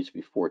 degrees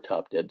before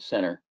top dead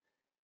center.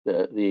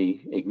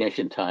 The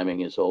ignition timing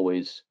is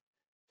always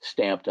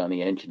stamped on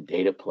the engine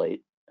data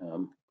plate,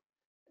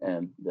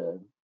 and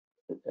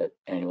at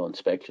annual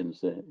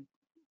inspections,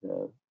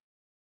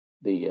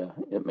 the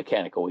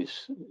mechanic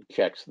always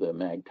checks the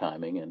mag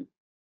timing, and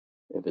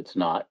if it's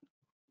not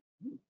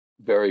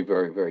very,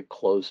 very, very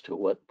close to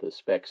what the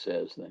spec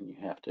says, then you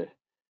have to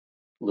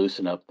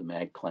loosen up the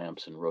mag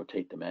clamps and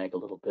rotate the mag a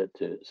little bit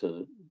to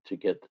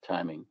get the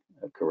timing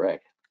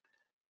correct.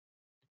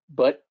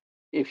 But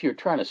if you're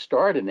trying to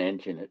start an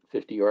engine at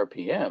 50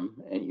 RPM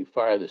and you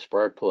fire the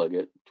spark plug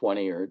at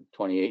 20 or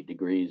 28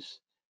 degrees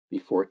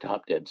before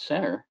top dead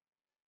center,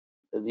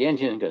 the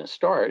engine isn't going to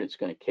start, it's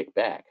going to kick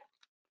back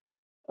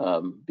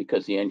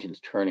because the engine's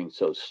turning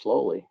so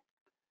slowly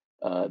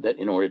that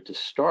in order to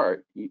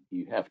start,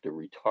 you have to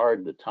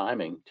retard the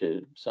timing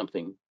to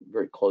something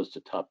very close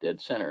to top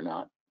dead center,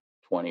 not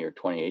 20 or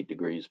 28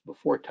 degrees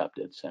before top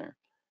dead center.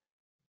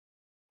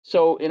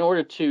 So in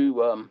order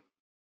to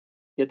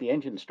get the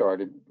engine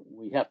started,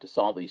 we have to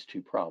solve these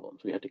two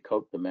problems. We have to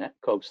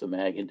coax the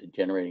mag into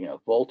generating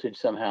enough voltage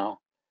somehow,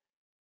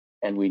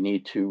 and we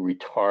need to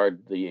retard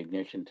the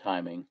ignition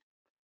timing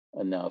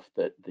enough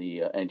that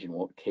the engine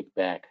won't kick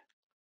back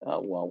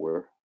while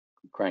we're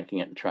cranking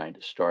it and trying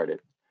to start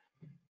it.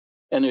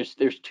 And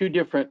there's two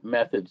different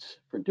methods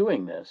for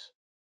doing this.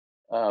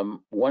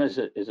 One is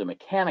a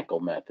mechanical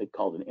method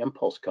called an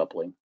impulse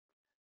coupling,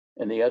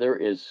 and the other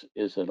is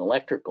an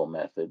electrical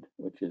method,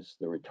 which is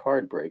the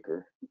retard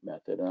breaker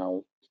method, and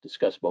I'll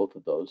discuss both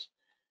of those.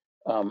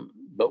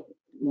 But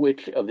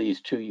which of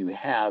these two you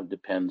have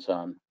depends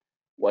on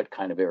what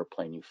kind of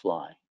airplane you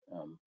fly.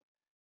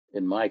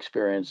 In my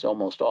experience,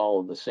 almost all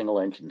of the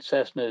single-engine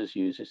Cessnas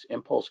uses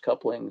impulse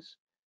couplings.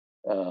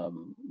 A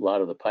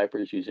lot of the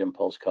Pipers use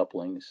impulse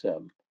couplings.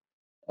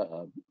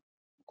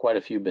 Quite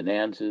a few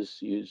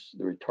Bonanzas use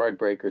the retard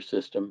breaker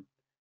system,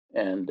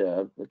 and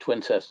the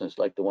twin Cessnas,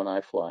 like the one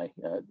I fly,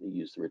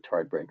 use the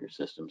retard breaker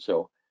system.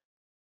 So,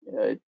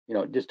 it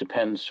just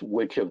depends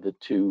which of the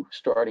two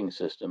starting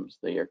systems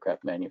the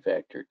aircraft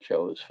manufacturer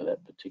chose for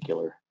that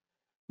particular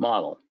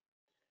model.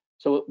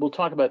 So we'll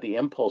talk about the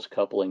impulse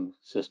coupling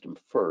system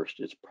first.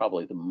 It's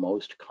probably the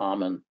most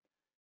common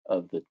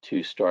of the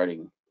two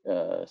starting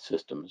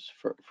systems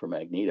for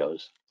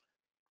magnetos.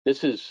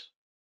 This is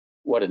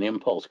what an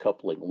impulse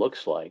coupling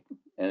looks like,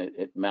 and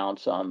it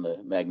mounts on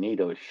the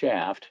magneto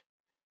shaft,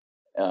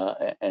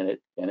 and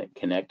it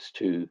connects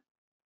to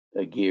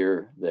a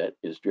gear that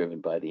is driven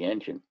by the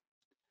engine.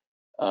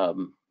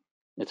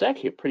 It's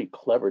actually a pretty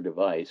clever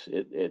device.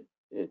 It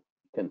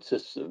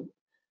consists of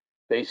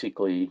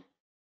basically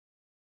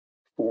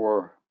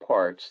 4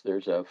 parts.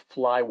 There's a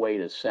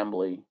flyweight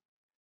assembly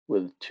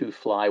with 2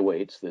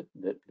 flyweights that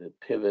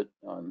pivot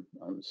on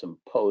some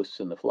posts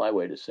in the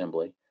flyweight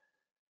assembly.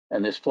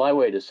 And this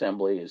flyweight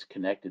assembly is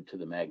connected to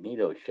the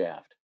magneto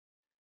shaft.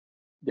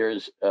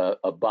 there's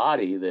a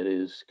body that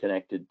is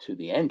connected to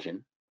the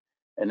engine,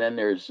 and then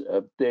there's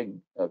a big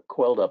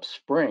coiled up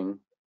spring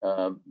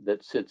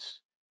that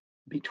sits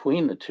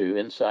between the two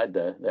inside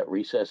that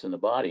recess in the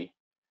body,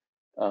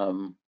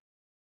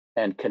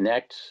 and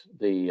connects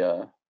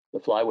the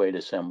flyweight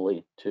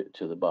assembly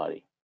to the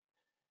body.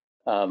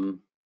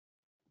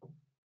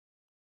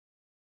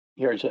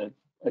 Here's a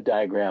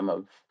diagram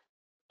of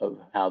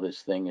how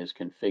this thing is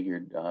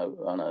configured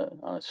on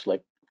a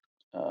slick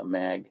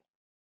mag.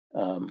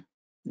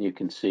 You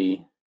can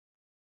see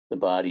the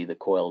body, the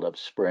coiled up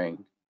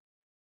spring,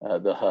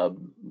 the hub,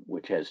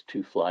 which has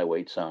two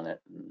flyweights on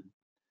it.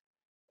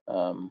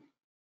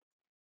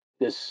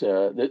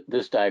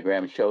 This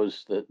diagram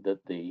shows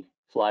that the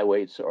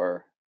flyweights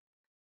are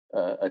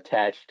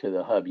attached to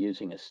the hub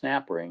using a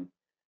snap ring,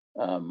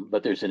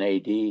 but there's an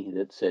AD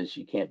that says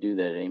you can't do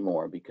that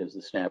anymore because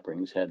the snap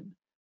rings had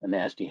a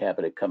nasty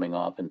habit of coming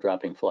off and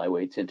dropping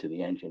flyweights into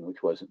the engine,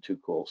 which wasn't too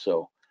cool.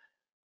 So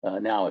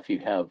now if you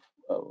have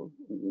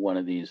one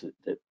of these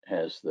that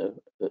has the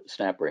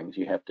snap rings,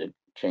 you have to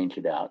change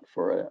it out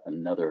for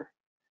another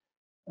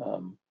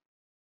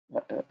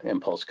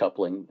impulse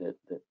coupling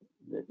that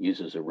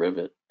uses a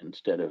rivet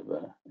instead of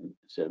a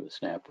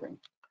snap ring.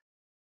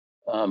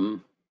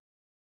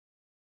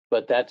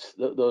 But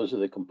those are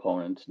the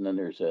components, and then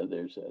there's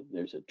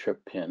a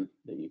trip pin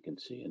that you can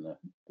see in the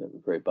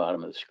very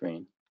bottom of the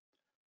screen.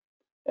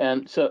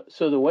 And so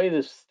the way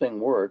this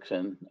thing works,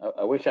 and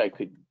I wish I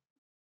could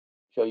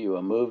show you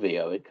a movie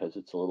of it because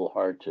it's a little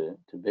hard to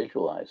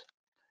visualize.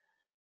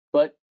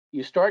 But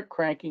you start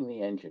cranking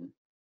the engine,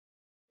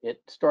 it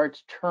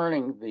starts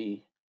turning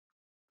the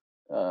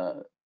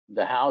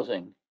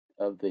housing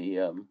of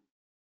the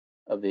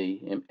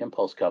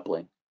impulse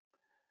coupling,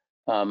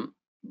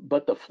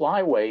 but the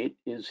flyweight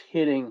is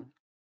hitting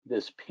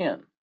this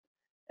pin,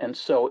 and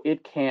so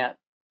it can't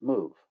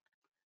move.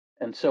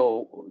 And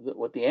so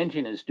what the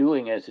engine is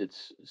doing as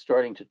it's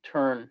starting to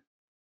turn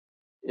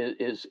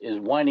is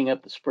winding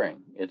up the spring.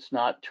 It's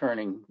not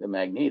turning the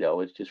magneto,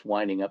 it's just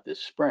winding up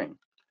this spring.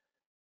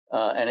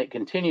 And it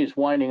continues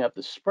winding up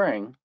the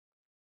spring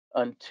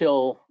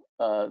until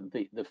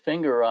the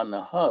finger on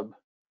the hub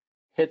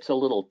hits a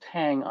little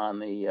tang on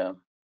the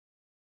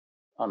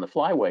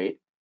flyweight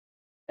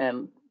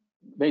and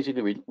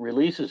basically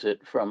releases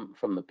it from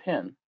the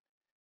pin.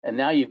 And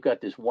now you've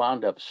got this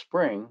wound up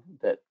spring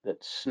that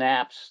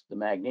snaps the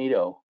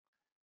magneto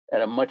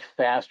at a much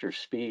faster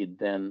speed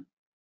than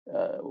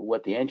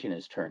what the engine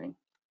is turning.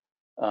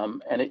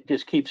 And it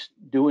just keeps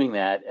doing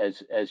that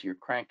as you're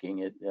cranking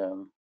it.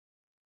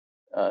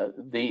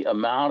 The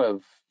amount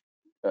of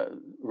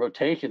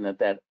rotation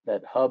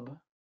that hub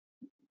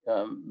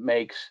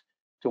makes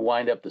to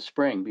wind up the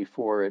spring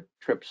before it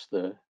trips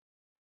the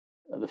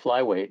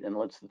flyweight and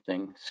lets the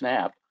thing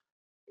snap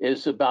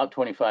is about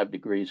 25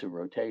 degrees of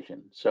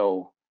rotation.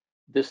 So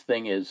this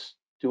thing is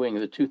doing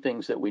the two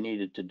things that we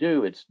needed to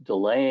do. It's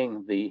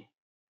delaying the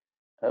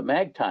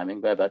mag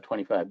timing by about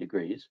 25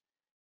 degrees,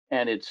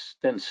 and it's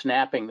then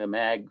snapping the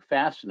mag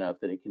fast enough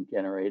that it can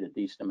generate a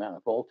decent amount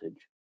of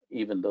voltage.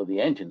 Even though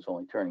the engine's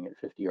only turning at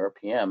 50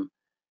 RPM,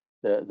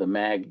 the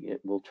mag, it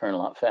will turn a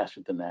lot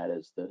faster than that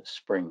as the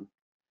spring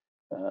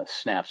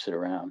snaps it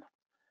around.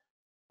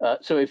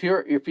 So if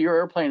your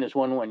airplane is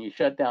one when you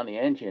shut down the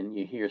engine,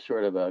 you hear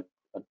sort of a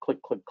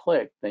click, click,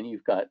 click, then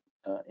you've got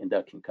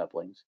induction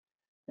couplings.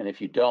 And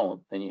if you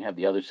don't, then you have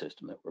the other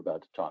system that we're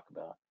about to talk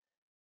about.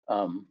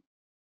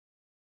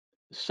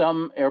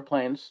 Some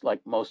airplanes,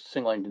 like most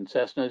single-engine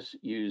Cessnas,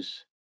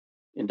 use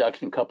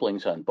induction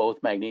couplings on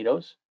both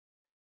magnetos.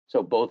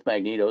 So both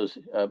magnetos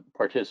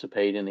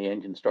participate in the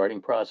engine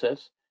starting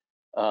process.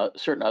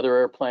 Certain other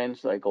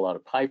airplanes, like a lot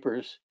of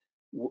Pipers,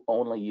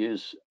 only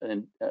use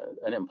an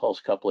impulse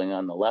coupling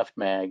on the left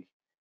mag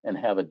and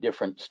have a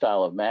different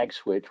style of mag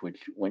switch,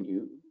 which when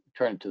you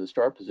turn it to the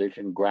start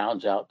position,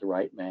 grounds out the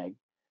right mag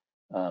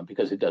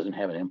because it doesn't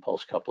have an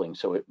impulse coupling,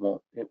 so it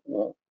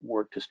won't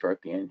work to start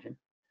the engine.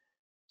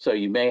 So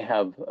you may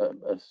have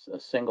a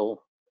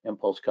single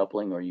impulse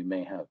coupling, or you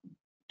may have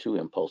two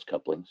impulse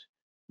couplings.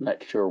 I'm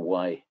not sure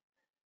why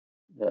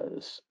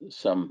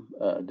some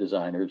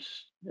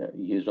designers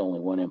use only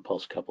one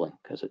impulse coupling,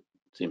 because it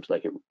seems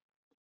like it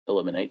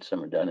eliminates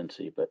some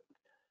redundancy, but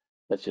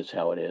that's just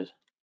how it is.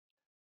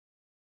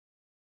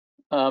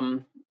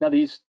 Now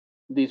these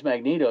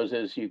magnetos,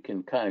 as you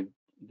can kind of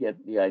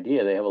get the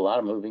idea, they have a lot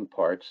of moving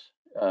parts.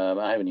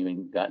 I haven't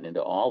even gotten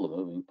into all the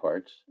moving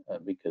parts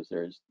because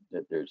there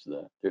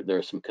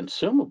are some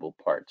consumable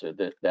parts.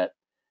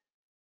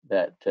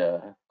 That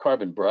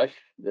carbon brush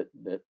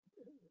that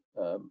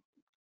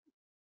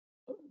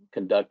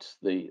conducts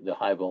the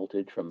high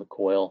voltage from the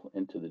coil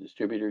into the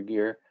distributor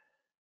gear.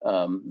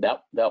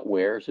 That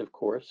wears, of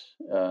course.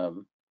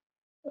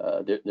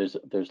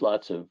 There's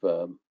lots of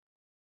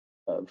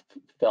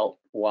felt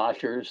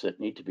washers that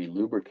need to be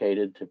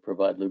lubricated to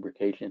provide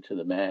lubrication to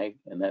the mag,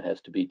 and that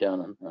has to be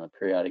done on a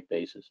periodic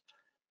basis.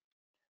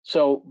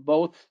 So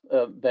both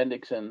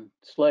Bendix and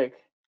Slick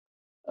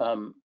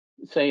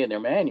say in their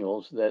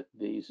manuals that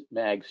these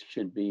mags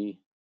should be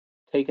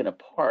taken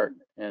apart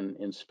and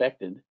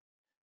inspected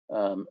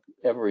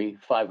every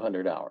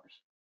 500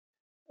 hours.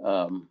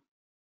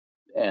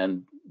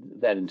 And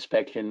that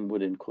inspection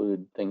would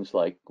include things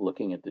like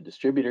looking at the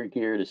distributor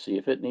gear to see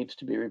if it needs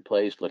to be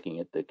replaced, looking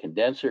at the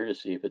condenser to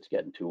see if it's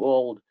getting too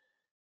old,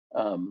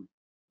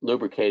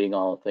 lubricating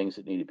all the things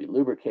that need to be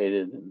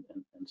lubricated, and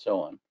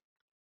so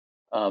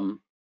on.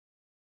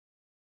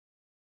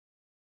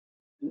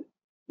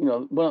 You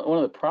know, one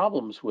of the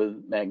problems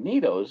with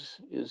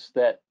magnetos is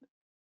that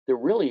there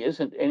really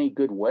isn't any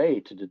good way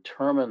to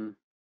determine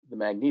the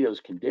magneto's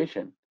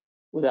condition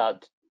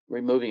without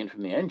removing it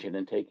from the engine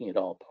and taking it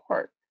all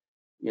apart.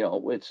 You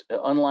know, it's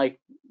unlike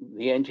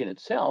the engine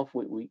itself.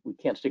 We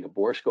can't stick a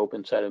borescope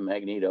inside a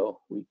magneto.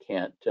 We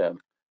can't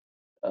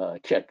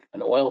check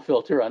an oil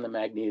filter on the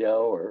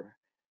magneto, or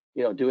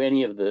do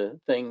any of the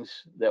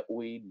things that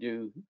we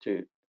do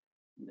to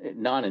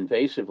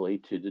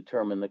non-invasively to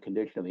determine the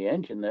condition of the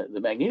engine. The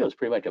magneto is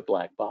pretty much a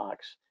black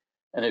box,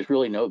 and there's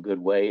really no good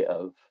way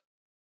of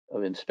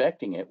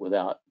inspecting it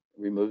without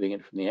removing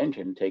it from the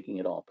engine and taking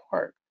it all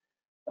apart.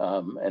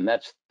 And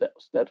that's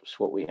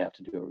what we have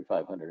to do every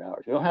 500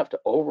 hours. We don't have to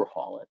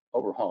overhaul it.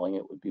 Overhauling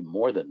it would be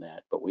more than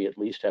that, but we at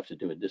least have to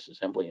do a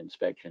disassembly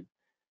inspection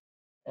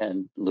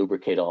and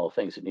lubricate all the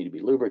things that need to be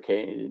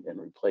lubricated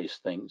and replace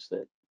things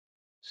that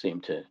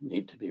seem to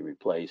need to be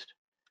replaced.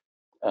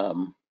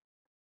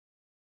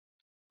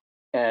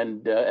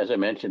 And as I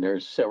mentioned,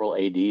 there's several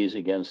ADs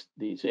against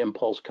these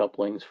impulse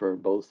couplings for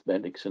both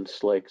Bendix and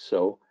Slick.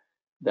 So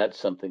that's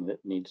something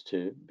that needs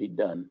to be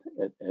done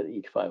at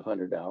each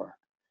 500 hour.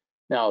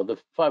 Now, the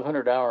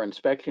 500-hour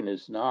inspection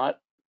is not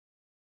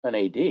an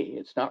AD.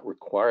 It's not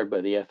required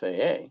by the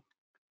FAA.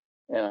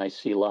 And I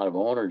see a lot of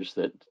owners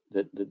that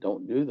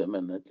don't do them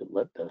and that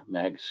let the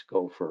mags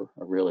go for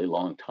a really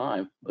long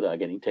time without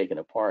getting taken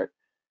apart.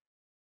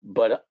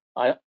 But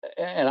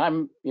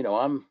I'm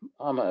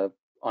a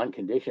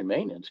on-condition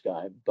maintenance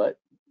guy, but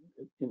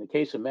in the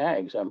case of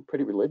mags, I'm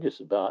pretty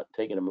religious about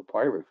taking them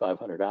apart every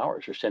 500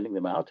 hours or sending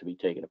them out to be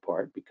taken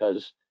apart,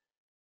 because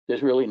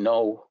there's really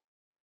no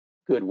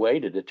good way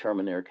to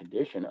determine their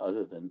condition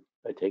other than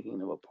by taking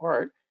them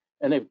apart.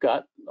 And they've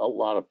got a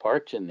lot of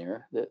parts in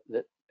there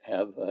that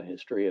have a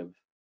history of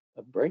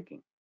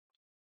breaking.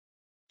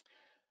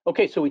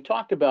 Okay, so we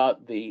talked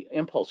about the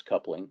impulse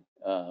coupling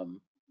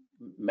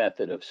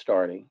method of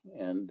starting,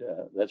 and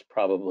that's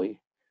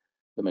probably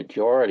the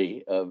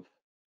majority of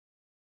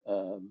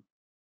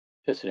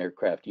piston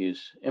aircraft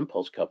use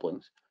impulse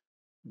couplings.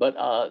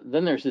 But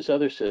then there's this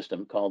other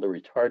system called a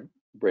retard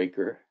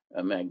breaker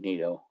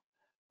magneto,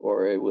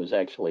 or it was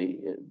actually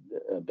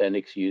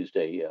Bendix used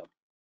a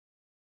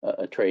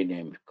trade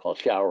name called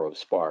shower of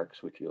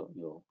sparks, which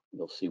you'll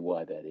see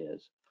why that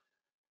is.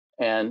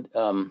 And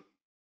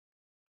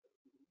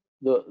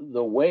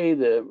the way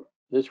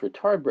this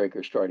retard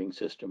breaker starting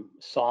system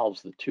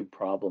solves the two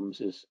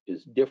problems is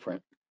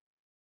different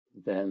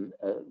than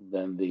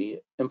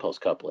the impulse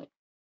coupling.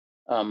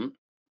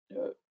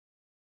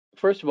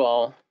 First of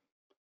all,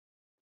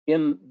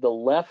 in the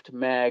left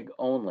mag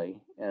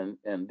only,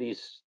 and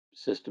these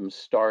systems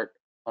start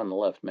on the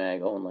left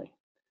mag only.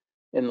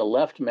 In the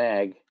left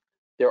mag,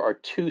 there are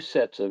two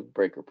sets of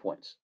breaker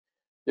points.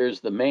 There's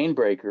the main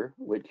breaker,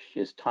 which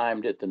is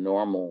timed at the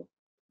normal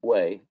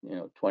way,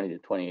 20 to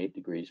 28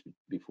 degrees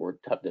before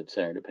top dead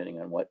center, depending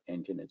on what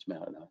engine it's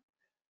mounted on.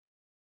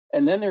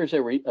 And then there's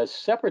a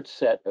separate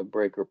set of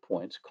breaker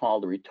points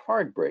called a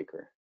retard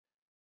breaker,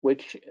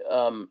 which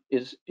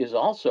is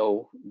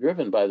also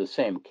driven by the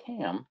same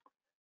cam,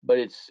 but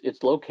it's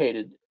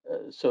located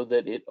so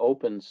that it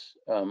opens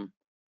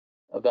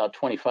about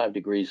 25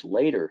 degrees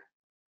later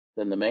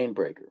than the main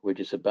breaker, which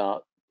is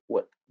about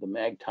what the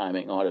mag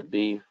timing ought to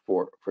be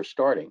for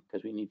starting,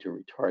 because we need to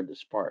retard the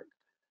spark.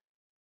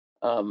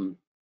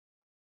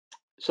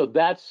 So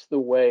that's the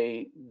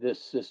way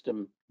this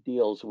system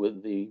deals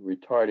with the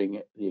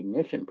retarding the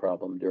ignition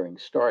problem during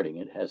starting.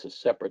 It has a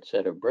separate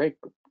set of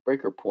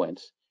breaker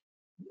points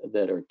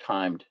that are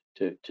timed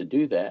to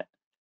do that.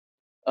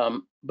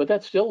 But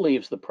that still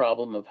leaves the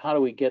problem of how do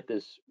we get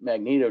this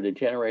magneto to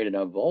generate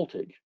enough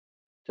voltage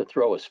to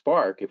throw a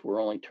spark if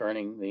we're only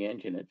turning the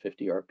engine at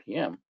 50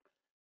 RPM.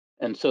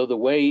 And so the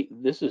way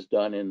this is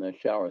done in the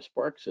shower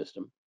spark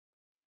system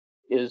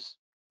is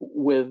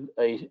with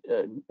a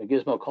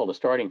gizmo called a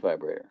starting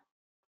vibrator.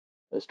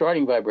 A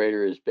starting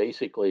vibrator is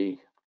basically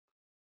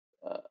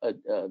a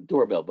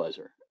doorbell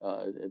buzzer.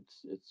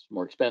 It's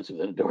more expensive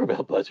than a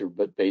doorbell buzzer,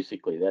 but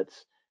basically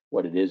that's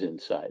what it is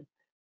inside.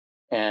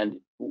 And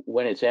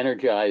when it's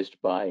energized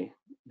by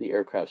the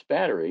aircraft's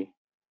battery,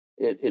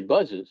 it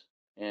buzzes,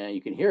 and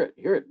you can hear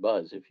it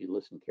buzz if you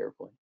listen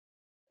carefully.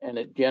 And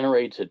it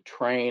generates a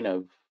train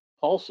of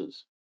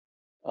pulses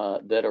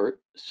that are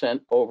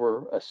sent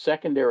over a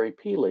secondary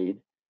P lead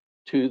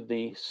to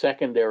the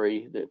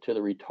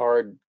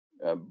retard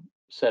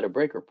set of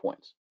breaker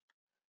points.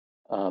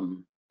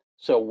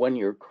 So when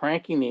you're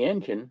cranking the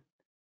engine,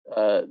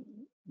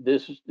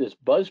 this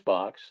buzz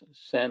box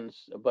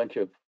sends a bunch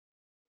of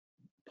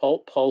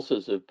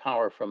pulses of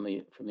power from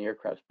the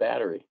aircraft's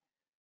battery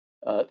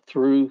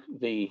through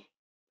the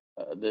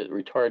the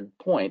retard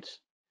points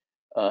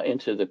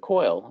into the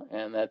coil,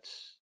 and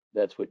that's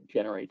what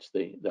generates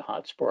the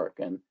hot spark.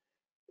 And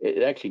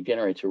it actually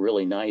generates a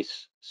really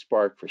nice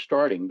spark for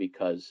starting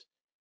because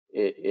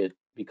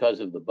because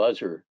of the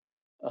buzzer,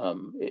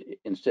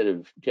 instead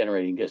of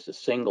generating just a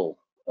single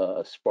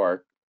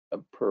spark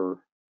per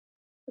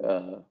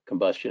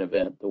combustion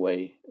event the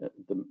way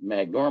the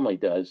mag normally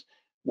does,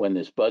 when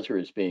this buzzer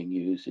is being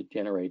used, it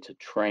generates a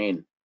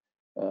train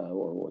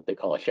or what they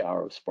call a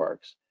shower of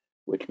sparks,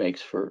 which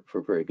makes for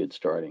very good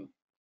starting.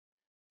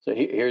 So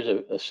here's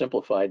a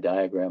simplified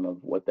diagram of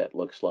what that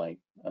looks like.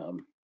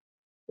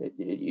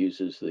 It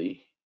uses the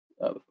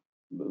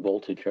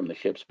voltage from the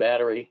ship's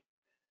battery,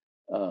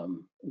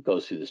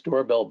 goes through this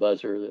doorbell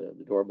buzzer.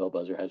 The doorbell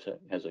buzzer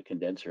has a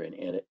condenser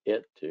in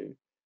it to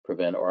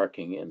prevent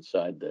arcing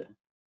inside the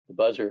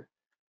buzzer,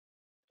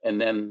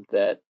 and then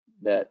that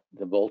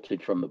the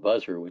voltage from the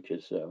buzzer, which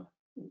is a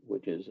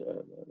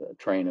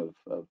train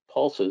of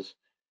pulses,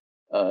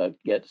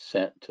 gets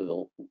sent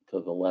to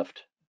the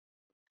left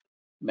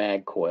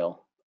mag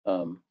coil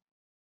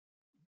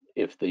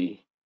if the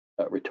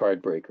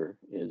retard breaker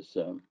is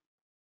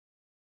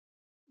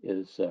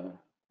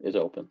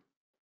open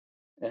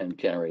and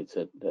generates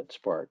that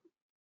spark.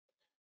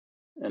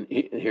 And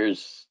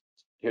here's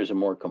a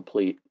more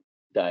complete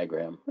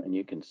diagram, and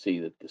you can see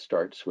that the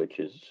start switch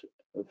is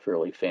a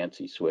fairly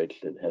fancy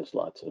switch that has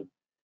lots of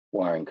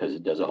wiring because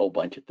it does a whole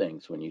bunch of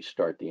things. When you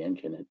start the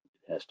engine, it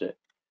has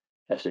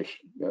to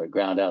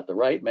ground out the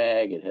right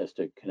mag. It has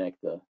to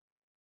connect the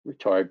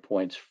retard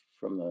points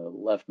from the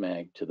left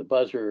mag to the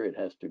buzzer. It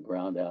has to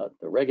ground out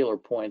the regular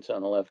points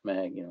on the left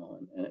mag,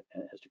 and it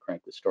has to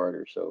crank the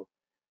starter. So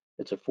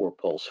it's a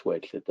 4-pole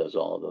switch that does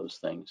all of those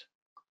things.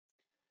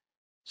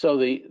 So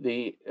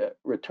the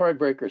retard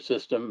breaker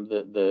system,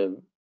 the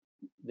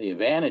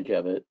advantage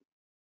of it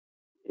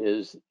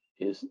is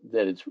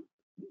that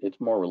it's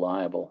more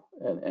reliable,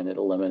 and it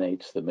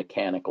eliminates the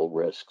mechanical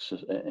risks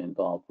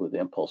involved with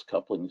impulse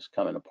couplings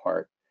coming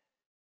apart.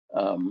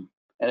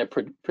 And it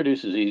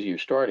produces easier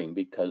starting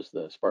because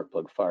the spark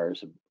plug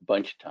fires a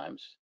bunch of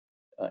times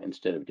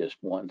instead of just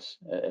once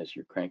as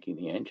you're cranking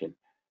the engine.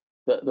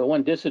 The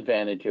one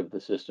disadvantage of the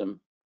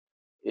system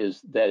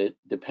is that it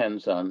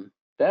depends on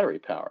battery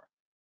power.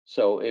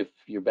 So if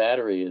your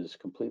battery is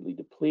completely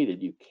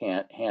depleted, you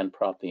can't hand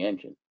prop the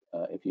engine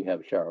if you have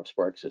a shower of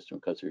spark system,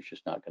 because there's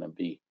just not going to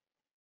be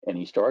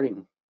any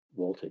starting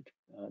voltage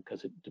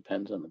because it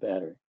depends on the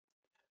battery.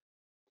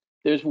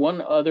 There's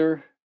one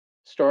other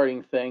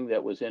starting thing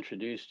that was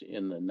introduced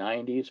in the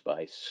 90s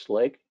by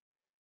Slick.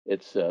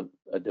 It's a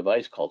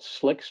device called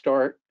Slick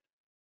Start.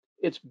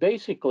 It's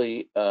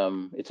basically,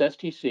 it's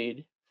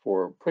STC'd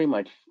for pretty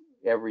much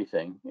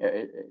everything,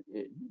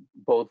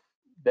 both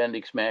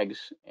Bendix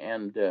mags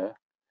and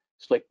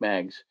Slick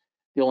mags.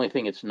 The only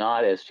thing it's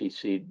not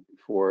STC'd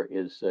for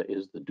is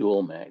the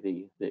dual mag,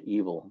 the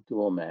evil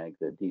dual mag,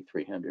 the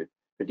D300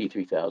 or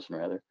D3000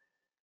 rather.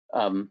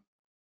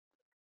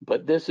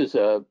 But this is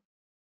a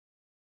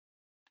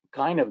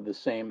kind of the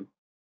same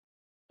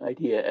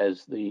idea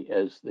as the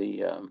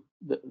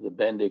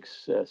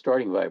Bendix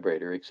starting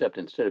vibrator, except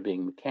instead of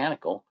being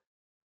mechanical,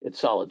 it's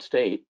solid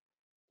state,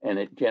 and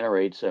it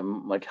generates a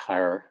much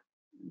higher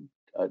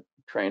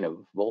train of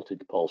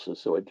voltage pulses,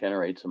 so it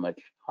generates a much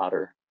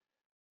hotter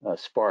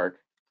spark.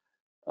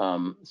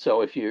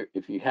 So if you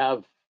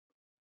have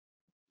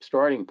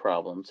starting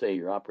problems, say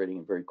you're operating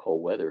in very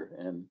cold weather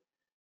and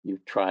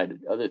you've tried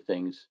other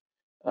things,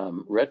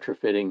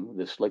 retrofitting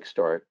the Slick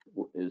Start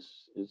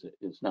is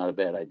not a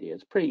bad idea.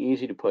 It's pretty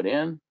easy to put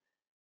in,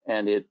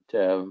 and it's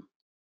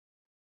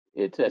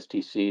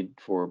STC'd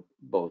for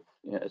both,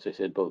 as I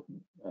said, both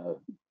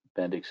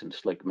Bendix and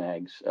Slick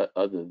mags,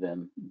 other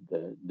than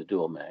the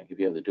dual mag. If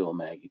you have the dual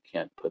mag, you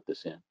can't put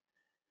this in.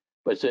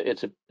 But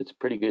it's a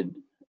pretty good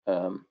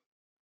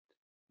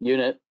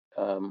unit.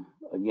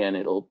 Again,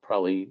 it'll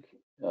probably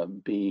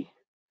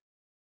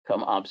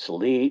become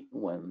obsolete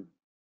when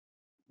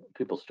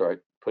people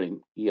start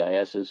putting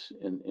EISs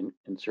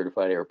in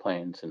certified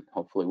airplanes, and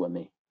hopefully when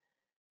the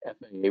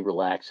FAA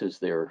relaxes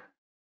their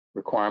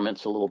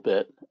requirements a little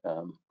bit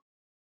and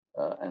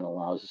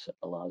allows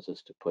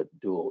us to put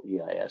dual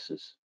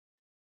EISs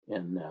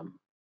in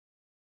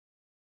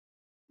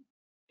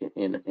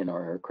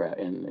our aircraft,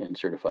 in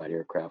certified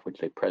aircraft, which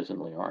they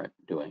presently aren't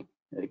doing.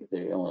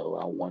 They only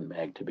allow one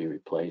mag to be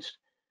replaced.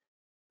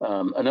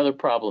 Another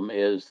problem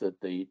is that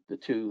the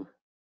two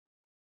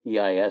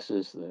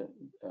EISs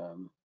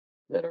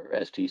that are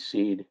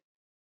STC'd,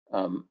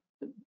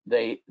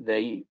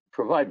 they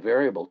provide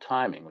variable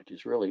timing, which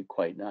is really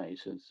quite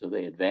nice. And so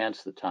they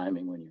advance the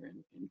timing when you're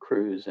in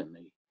cruise, and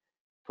they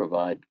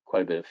provide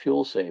quite a bit of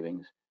fuel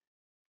savings.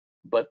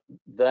 But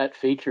that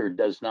feature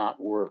does not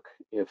work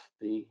if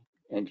the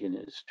engine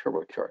is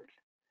turbocharged.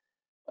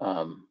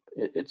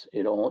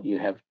 You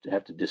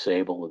have to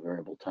disable the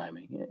variable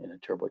timing in a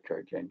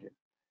turbocharged engine.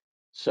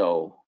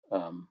 So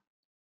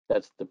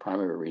that's the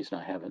primary reason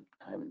I haven't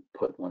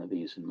put one of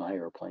these in my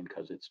airplane,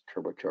 because it's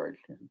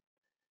turbocharged, and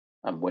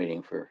I'm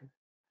waiting for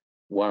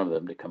one of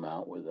them to come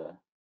out with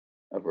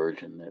a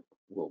version that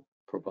will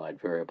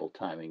provide variable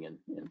timing in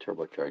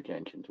turbocharged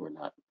engines. We're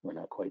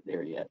not quite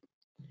there yet.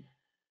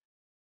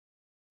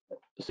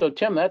 So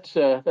Tim, that's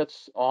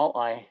all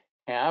I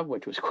have,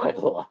 which was quite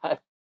a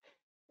lot,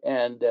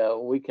 and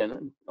we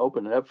can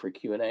open it up for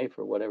Q&A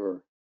for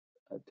whatever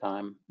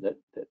time that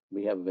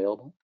we have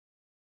available.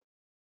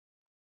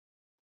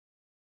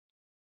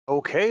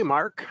 Okay,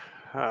 Mark.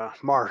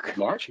 Mark,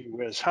 Mark? gee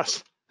whiz,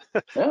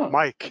 No.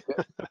 Mike.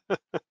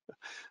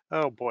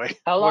 Oh boy,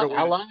 How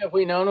long have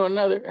we known one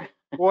another?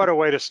 what a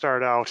way to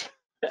start out.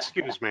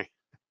 Excuse me.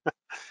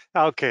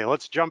 Okay,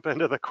 let's jump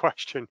into the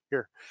question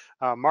here.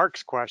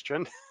 Mark's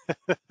question.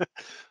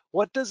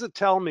 What does it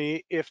tell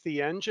me if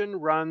the engine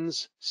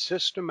runs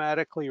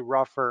systematically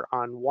rougher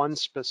on one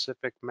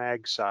specific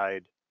mag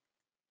side?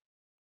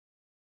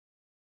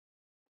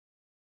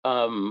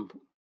 Well,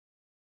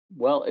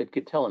 it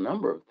could tell a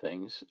number of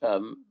things.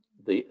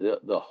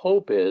 The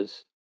hope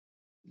is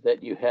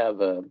that you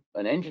have an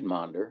engine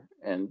monitor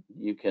and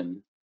you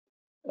can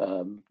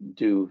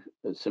do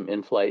some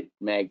in-flight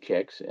mag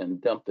checks and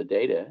dump the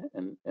data,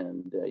 and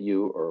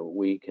you or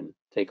we can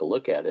take a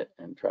look at it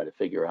and try to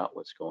figure out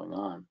what's going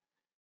on.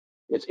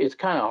 It's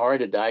kind of hard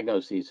to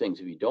diagnose these things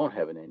if you don't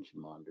have an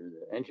engine monitor.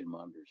 The engine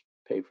monitors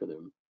pay for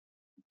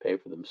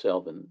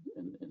themselves in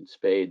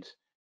spades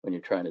when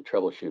you're trying to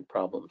troubleshoot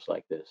problems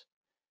like this,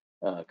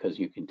 because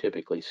you can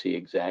typically see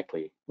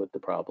exactly what the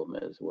problem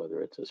is,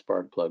 whether it's a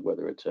spark plug,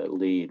 whether it's a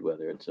lead,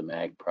 whether it's a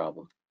mag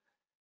problem.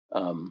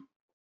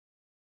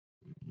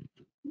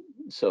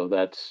 So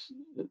that's,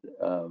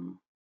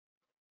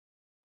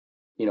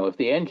 if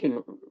the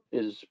engine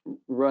is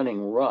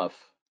running rough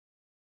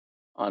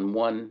on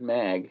one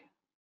mag,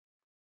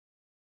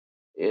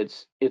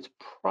 it's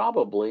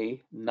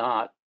probably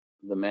not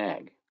the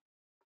mag.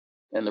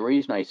 And the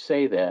reason I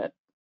say that,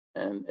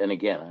 and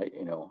again,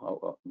 it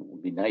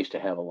would be nice to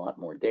have a lot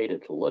more data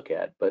to look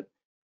at, but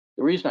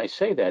the reason I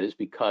say that is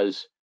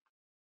because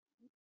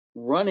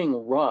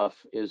running rough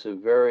is a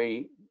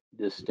very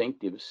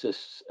distinctive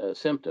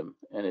symptom,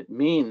 and it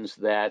means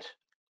that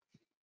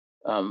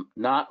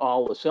not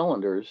all the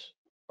cylinders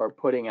are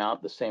putting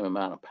out the same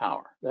amount of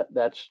power.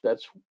 That's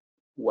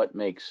what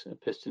makes a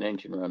piston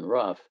engine run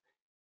rough,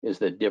 is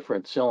that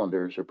different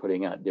cylinders are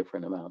putting out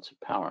different amounts of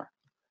power.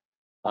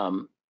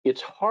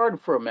 It's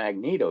hard for a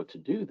magneto to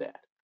do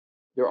that.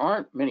 There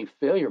aren't many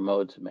failure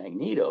modes of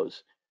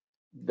magnetos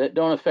that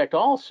don't affect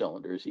all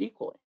cylinders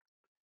equally.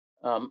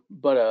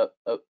 But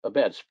a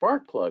bad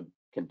spark plug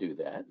can do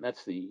that, and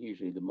that's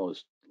usually the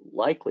most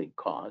likely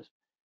cause.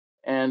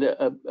 And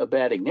a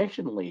bad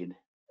ignition lead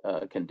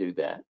can do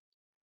that.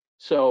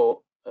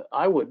 So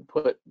I would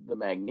put the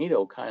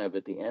magneto kind of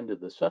at the end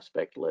of the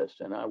suspect list,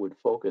 and I would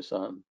focus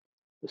on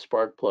the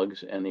spark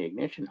plugs and the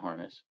ignition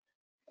harness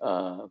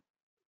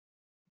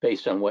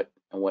based on what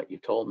you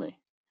told me.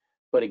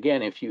 But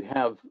again, if you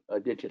have a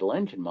digital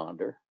engine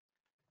monitor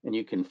and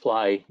you can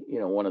fly,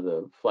 one of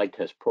the flight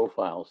test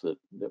profiles that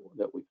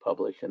we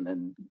publish and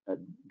then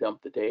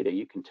dump the data,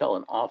 you can tell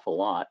an awful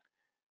lot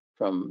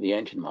from the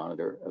engine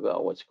monitor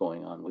about what's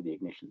going on with the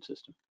ignition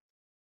system.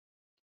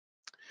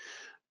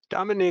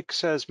 Dominique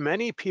says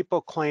many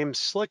people claim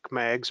slick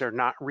mags are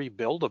not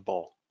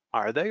rebuildable.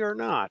 Are they or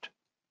not?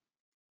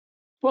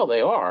 Well,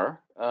 they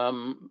are.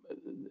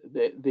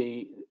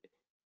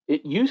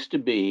 It used to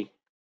be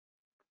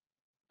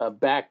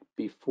back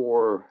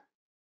before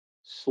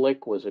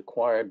Slick was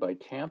acquired by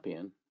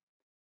Champion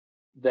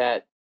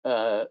that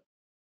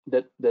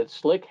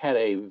Slick had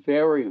a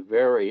very,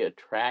 very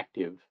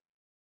attractive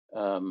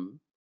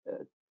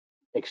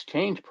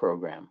exchange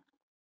program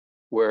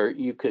where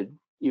you could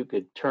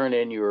turn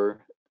in your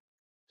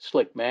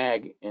Slick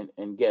mag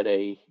and get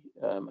an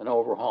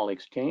overhaul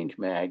exchange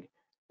mag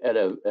at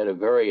a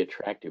very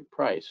attractive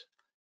price.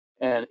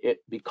 And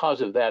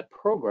because of that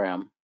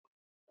program,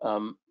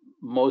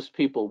 most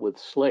people with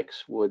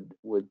Slicks would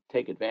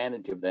take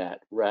advantage of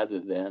that rather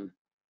than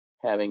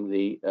having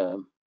the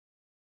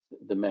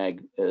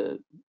mag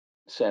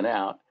sent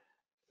out.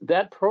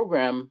 That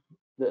program,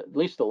 at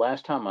least the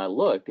last time I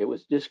looked, it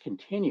was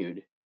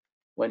discontinued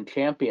when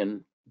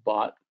Champion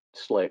bought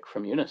Slick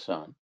from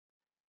Unison.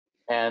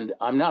 And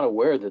I'm not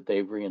aware that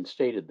they've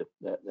reinstated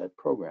that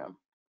program.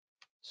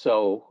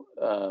 So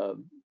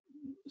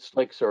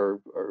Slicks are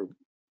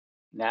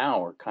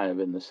now kind of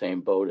in the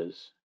same boat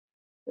as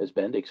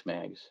Bendix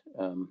mags.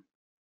 I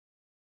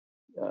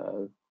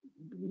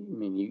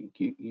mean,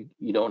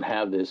 you don't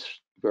have this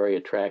very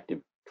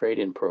attractive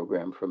trade-in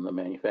program from the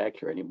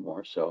manufacturer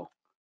anymore, so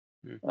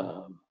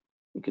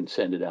you can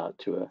send it out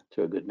to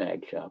a good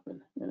mag shop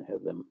and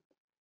have them.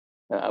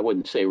 I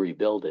wouldn't say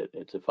rebuild it.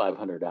 It's a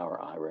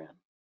 500-hour IRAN.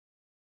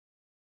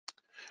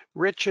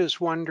 Rich is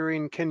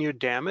wondering, can you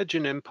damage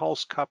an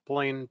impulse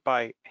coupling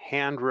by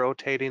hand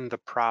rotating the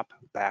prop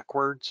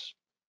backwards?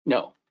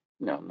 No,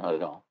 not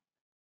at all.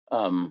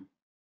 I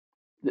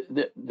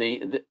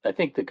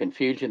think the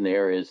confusion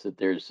there is that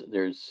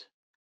there's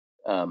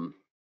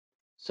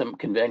some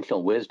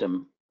conventional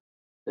wisdom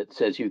that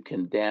says you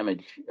can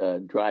damage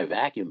dry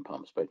vacuum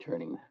pumps by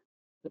turning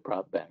the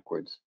prop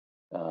backwards.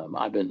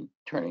 I've been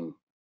turning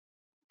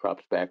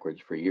props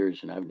backwards for years,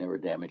 and I've never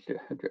damaged a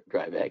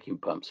dry vacuum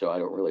pump, so I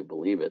don't really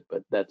believe it.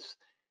 But that's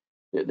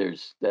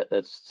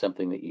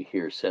something that you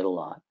hear said a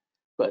lot.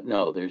 But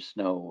no, there's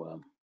no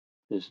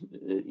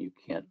you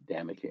can't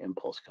damage your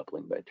impulse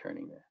coupling by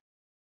turning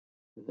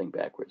the thing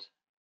backwards.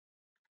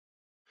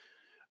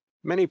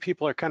 Many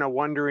people are kind of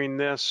wondering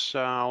this.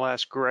 I'll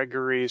ask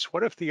Gregory's.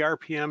 What if the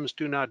RPMs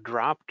do not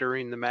drop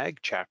during the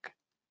mag check?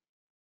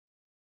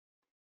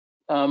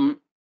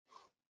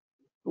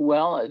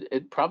 Well,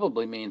 it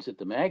probably means that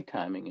the mag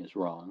timing is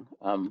wrong.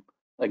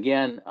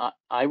 Again,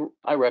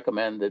 I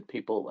recommend that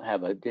people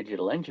have a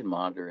digital engine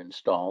monitor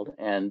installed,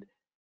 and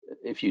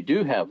if you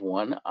do have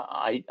one,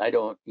 I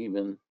don't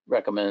even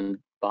recommend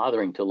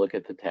bothering to look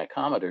at the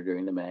tachometer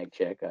during the mag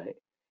check. I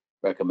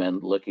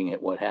recommend looking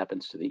at what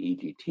happens to the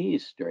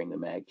EGTs during the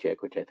mag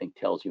check, which I think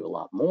tells you a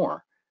lot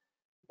more.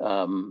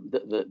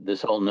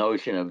 This whole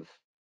notion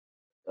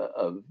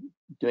of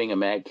doing a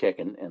mag check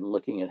and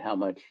looking at how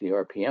much the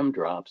RPM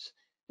drops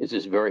is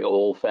this very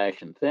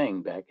old-fashioned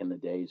thing back in the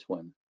days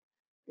when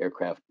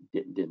aircraft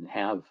didn't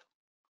have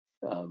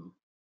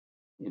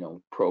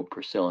probe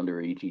per cylinder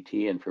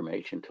EGT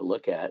information to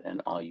look at,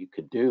 and all you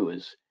could do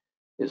is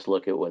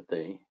look at what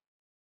the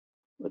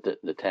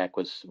TAC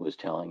was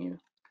telling you.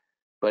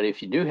 But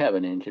if you do have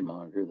an engine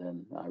monitor,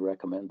 then I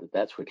recommend that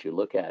that's what you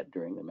look at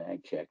during the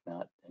mag check,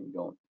 and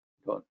don't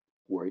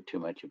worry too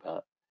much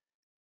about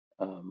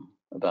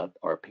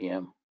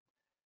RPM.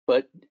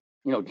 But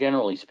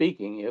generally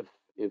speaking,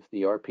 if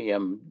the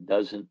RPM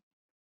doesn't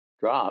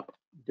drop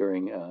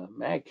during a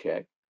mag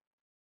check,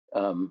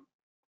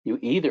 you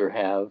either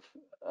have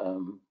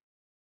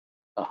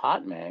a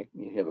hot mag,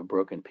 you have a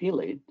broken P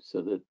lead,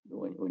 so that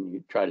when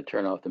you try to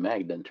turn off the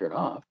mag, it doesn't turn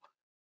off,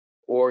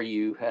 or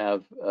you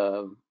have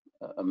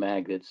a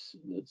mag that's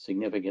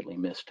significantly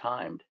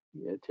mistimed,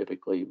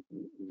 typically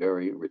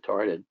very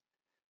retarded,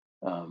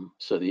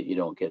 so that you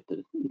don't get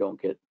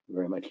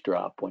very much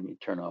drop when you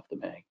turn off the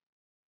mag.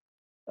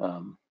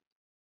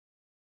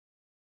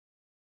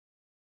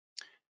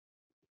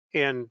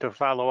 And to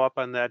follow up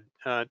on that,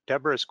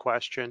 Deborah's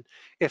question,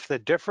 if the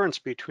difference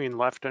between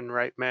left and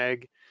right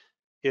mag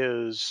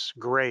is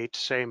great,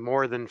 say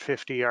more than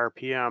 50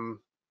 RPM,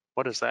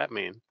 what does that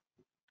mean?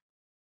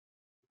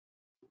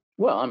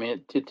 Well, I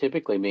mean, it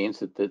typically means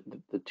that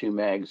the two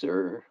mags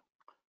are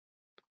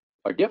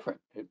different.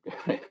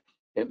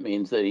 It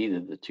means that either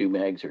the two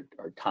mags are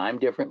timed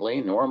differently.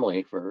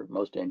 Normally, for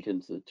most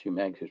engines, the two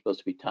mags are supposed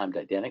to be timed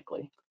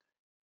identically.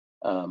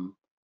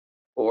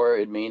 Or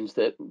it means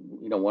that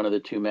one of the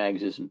two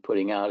mags isn't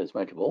putting out as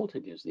much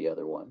voltage as the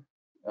other one,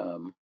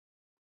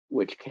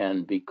 which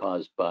can be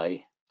caused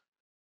by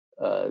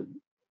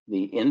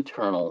the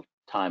internal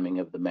timing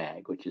of the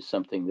mag, which is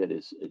something that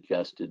is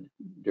adjusted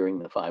during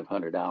the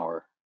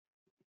 500-hour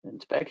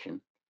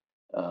inspection.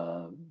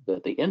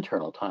 That the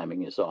internal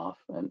timing is off,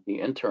 and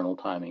the internal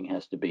timing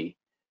has to be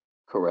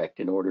correct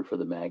in order for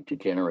the mag to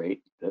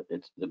generate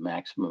the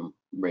maximum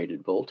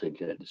rated voltage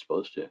that it's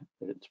supposed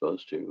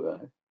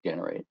to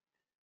generate.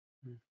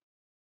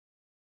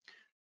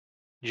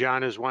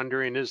 John is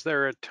wondering, is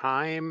there a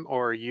time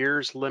or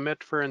years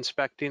limit for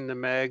inspecting the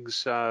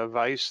mags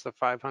vice the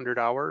 500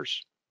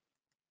 hours?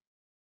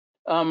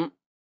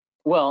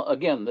 Well,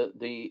 again,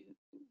 the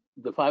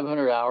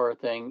 500-hour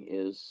thing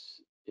is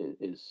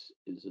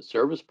a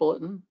service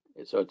bulletin,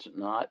 so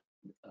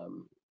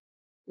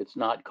it's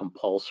not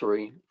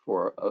compulsory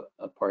for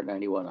a Part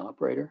 91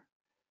 operator,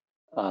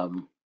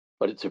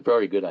 but it's a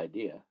very good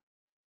idea.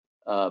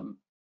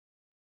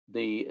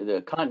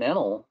 The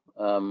Continental,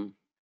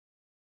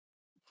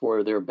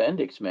 for their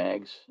Bendix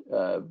mags,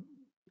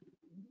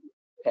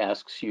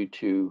 asks you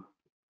to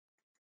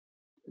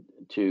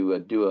do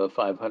a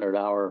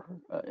 500-hour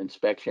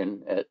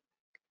inspection at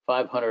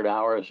 500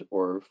 hours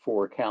or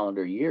 4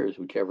 calendar years,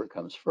 whichever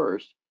comes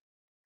first.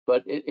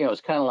 But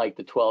it's kind of like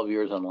the 12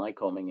 years on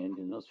Lycoming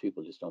engine. Those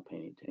people just don't pay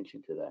any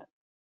attention to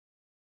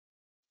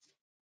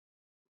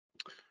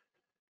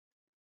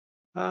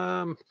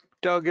that.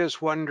 Doug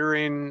is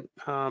wondering,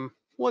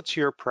 what's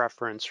your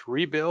preference,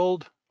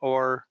 rebuild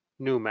or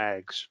new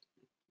mags?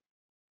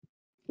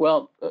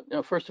 Well,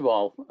 first of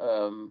all,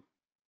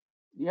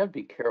 you have to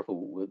be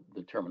careful with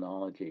the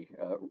terminology.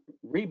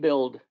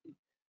 Rebuild,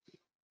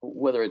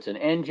 whether it's an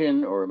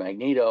engine or a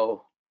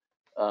magneto,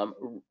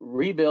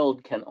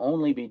 rebuild can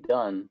only be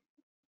done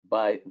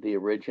by the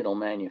original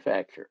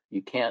manufacturer.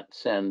 You can't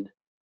send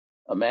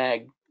a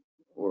mag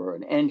or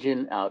an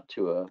engine out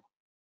to a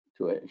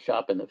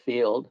shop in the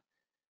field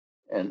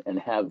and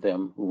have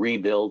them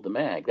rebuild the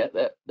mag.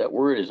 That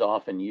word is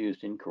often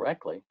used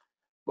incorrectly.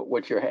 But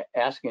what you're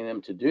asking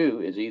them to do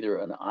is either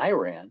an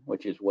IRAN,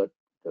 which is what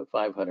the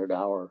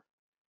 500-hour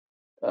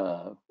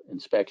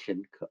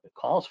inspection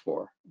calls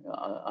for.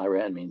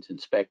 IRAN means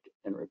inspect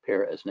and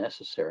repair as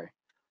necessary.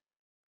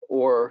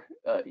 Or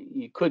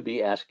you could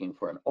be asking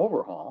for an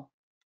overhaul.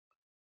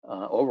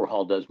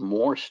 Overhaul does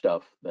more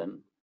stuff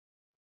than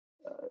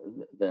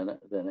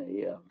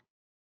a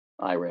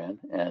IRAN,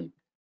 and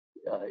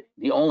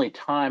the only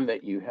time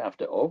that you have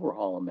to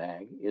overhaul a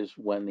mag is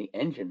when the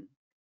engine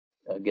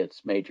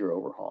gets major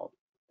overhauled.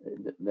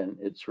 then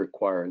it's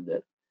required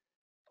that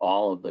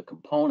all of the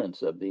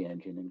components of the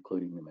engine,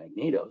 including the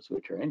magnetos,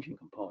 which are engine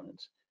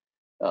components,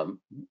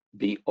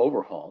 be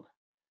overhauled.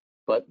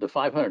 But the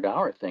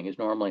 $500 thing is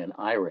normally an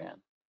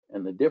IRAN.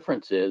 And the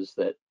difference is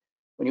that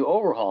when you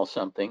overhaul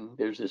something,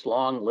 there's this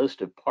long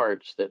list of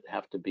parts that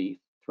have to be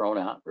thrown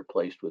out,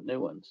 replaced with new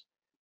ones.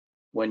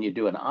 When you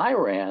do an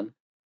IRAN,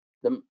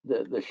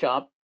 the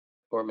shop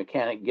or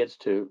mechanic gets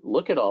to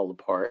look at all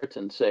the parts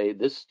and say,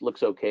 this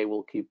looks okay,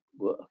 we'll keep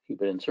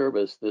it in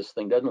service. This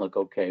thing doesn't look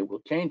okay,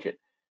 we'll change it.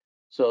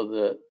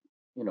 So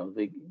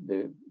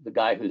the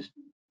guy who's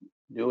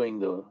doing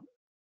the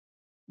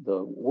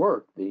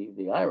work,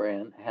 the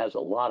IRAN, has a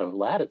lot of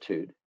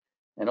latitude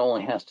and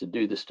only has to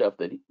do the stuff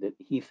that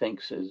he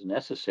thinks is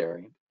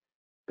necessary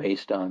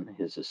based on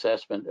his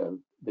assessment of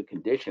the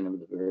condition of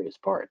the various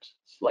parts.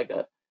 It's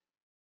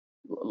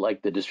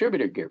like the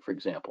distributor gear, for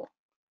example.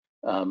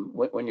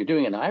 When you're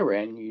doing an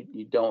IRAN,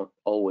 you don't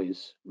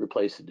always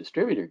replace the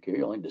distributor gear.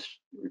 You only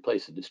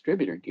replace the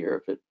distributor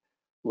gear if it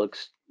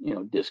looks,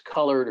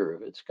 discolored, or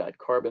if it's got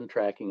carbon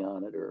tracking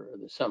on it, or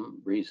there's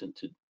some reason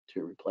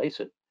to replace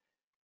it.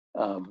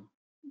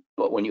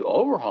 But when you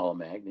overhaul a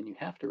mag, then you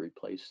have to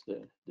replace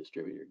the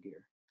distributor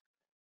gear.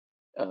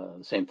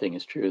 The same thing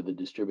is true of the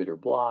distributor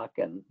block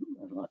and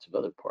lots of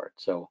other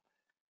parts. So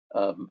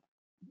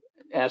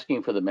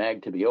asking for the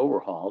mag to be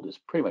overhauled is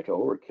pretty much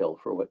overkill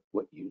for what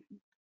you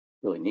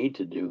really need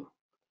to do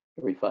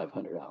every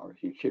 500 hours.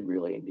 You should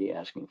really be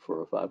asking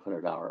for a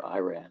 500-hour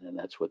IRAN, and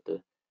that's what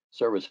the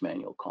service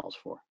manual calls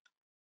for.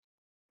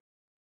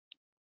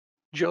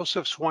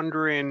 Joseph's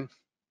wondering,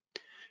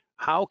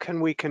 how can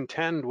we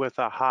contend with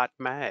a hot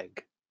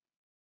mag?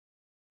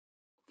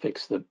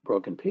 Fix the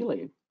broken P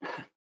lead.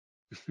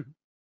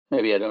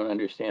 Maybe I don't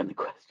understand the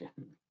question.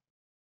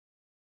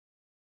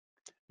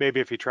 Maybe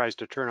if he tries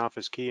to turn off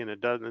his key and it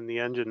doesn't, and the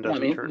engine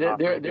doesn't turn off.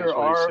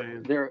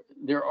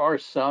 There are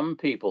some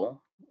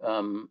people.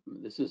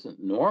 This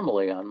isn't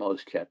normally on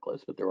most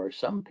checklists, but there are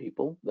some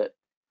people that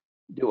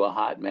do a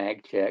hot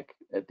mag check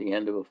at the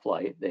end of a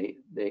flight. They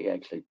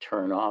actually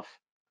turn off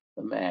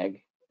the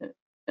mag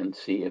and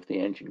see if the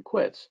engine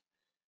quits,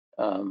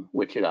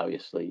 which it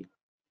obviously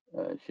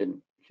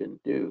shouldn't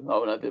do.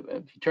 Oh no!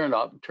 If you turn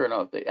off,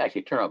 they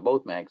actually turn off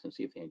both mags and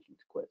see if the engine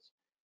quits.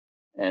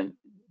 And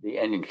the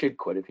engine should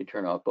quit if you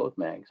turn off both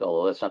mags,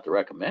 although that's not the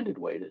recommended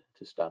way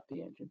to stop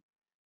the engine.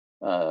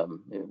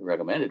 The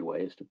recommended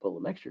way is to pull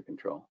the mixture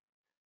control.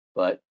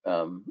 But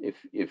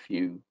if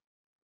you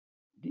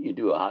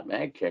do a hot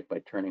mag check by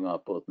turning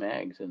off both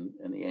mags, and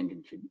the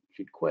engine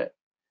should quit.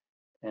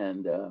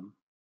 And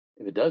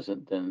if it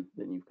doesn't, then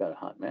you've got a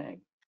hot mag,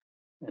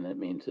 and that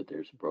means that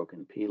there's a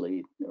broken P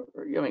lead,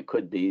 or it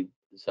could be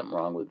something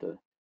wrong with the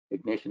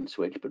ignition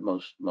switch, but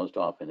most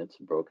often it's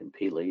a broken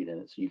P lead,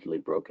 and it's usually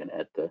broken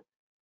at the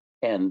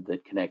end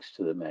that connects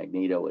to the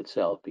magneto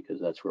itself, because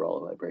that's where all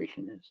the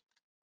vibration is.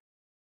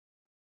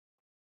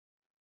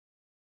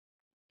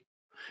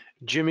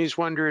 Jimmy's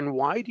wondering,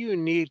 why do you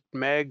need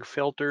mag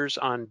filters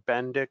on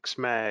Bendix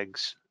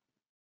mags?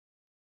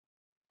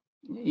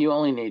 You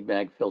only need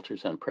mag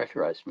filters on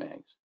pressurized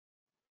mags.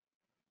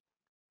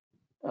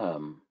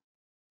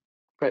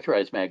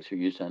 Pressurized mags are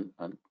used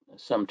on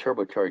some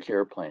turbocharged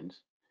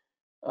airplanes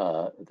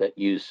that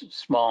use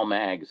small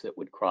mags that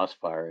would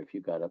crossfire if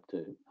you got up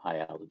to high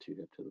altitude,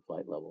 up to the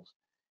flight levels.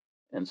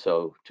 And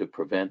so to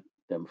prevent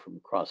them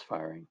from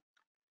crossfiring,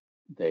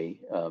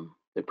 they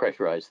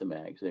pressurize the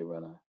mags. They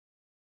run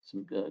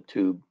some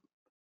tube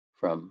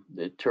from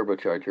the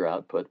turbocharger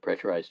output,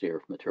 pressurized air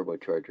from the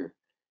turbocharger,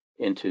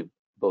 into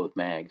both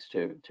mags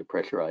to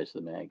pressurize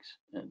the mags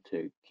and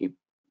to keep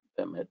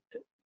them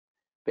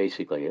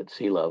basically at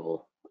sea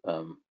level,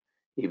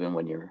 even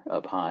when you're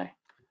up high.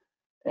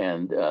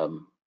 And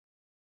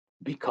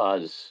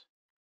because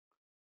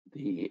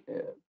the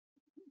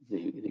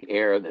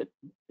air that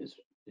is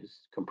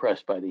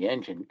compressed by the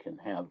engine can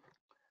have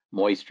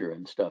moisture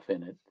and stuff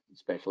in it,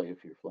 especially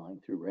if you're flying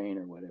through rain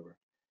or whatever,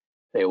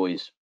 they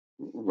always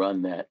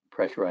run that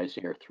pressurized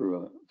air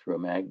through a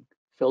mag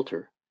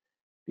filter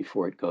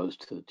before it goes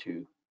to the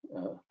two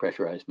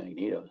pressurized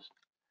magnetos.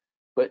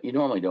 But you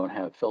normally don't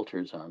have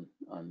filters on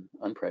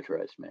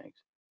unpressurized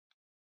mags.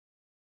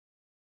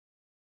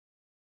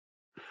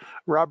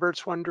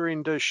 Robert's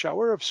wondering, does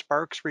shower of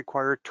sparks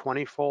require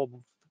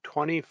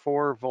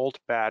 24-volt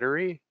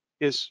battery?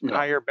 Is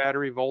higher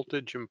battery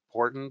voltage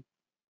important?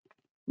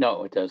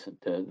 No, it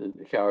doesn't. The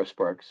shower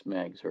sparks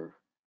mags are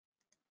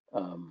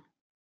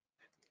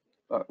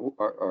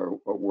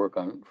work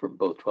on for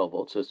both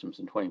 12-volt systems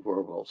and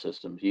 24-volt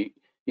systems. You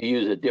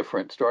use a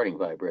different starting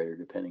vibrator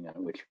depending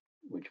on which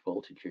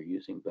voltage you're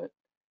using, but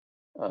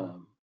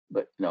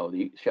no,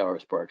 the shower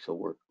sparks will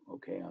work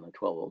okay on a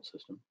 12-volt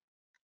system.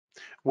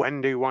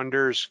 Wendy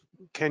wonders,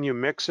 can you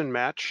mix and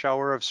match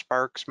shower of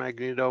sparks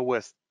magneto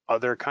with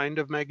other kind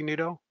of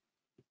magneto?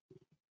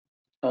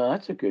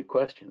 That's a good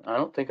question. I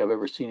don't think I've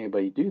ever seen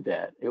anybody do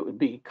that. It would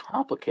be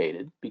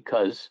complicated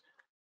because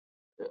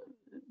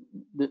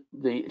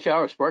the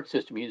shower spark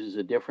system uses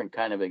a different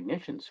kind of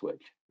ignition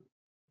switch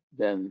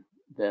than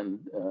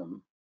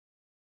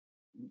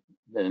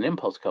than an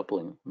impulse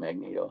coupling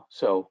magneto.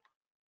 So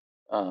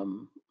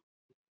um,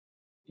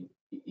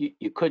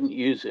 you couldn't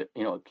use it,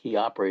 a key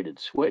operated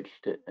switch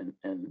to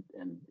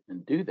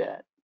and do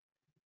that.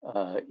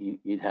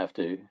 You'd have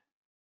to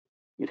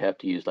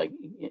use like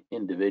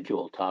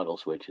individual toggle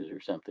switches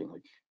or something,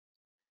 which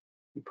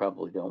you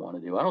probably don't want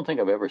to do. I don't think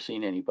I've ever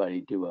seen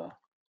anybody do a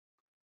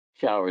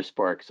shower of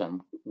sparks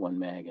on one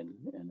mag and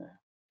a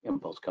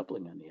impulse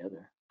coupling on the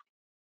other.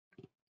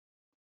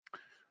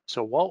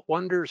 So Walt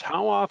wonders,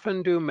 how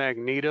often do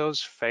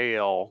magnetos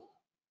fail?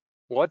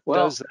 What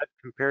Well, does that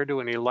compare to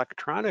an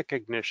electronic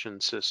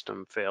ignition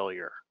system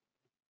failure?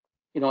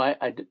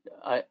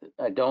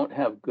 I don't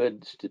have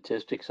good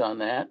statistics on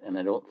that, and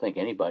I don't think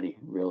anybody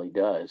really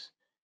does.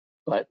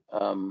 But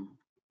I'm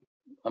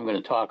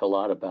going to talk a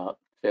lot about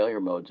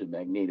failure modes of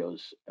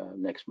magnetos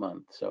next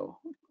month, so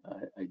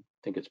I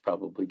think it's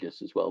probably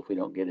just as well if we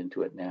don't get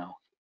into it now,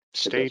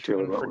 because Stay that's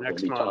really tuned what for we're going to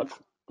next be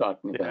month.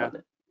 talking Yeah,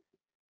 about.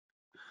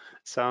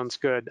 sounds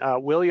good.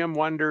 William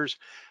wonders,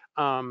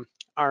 um,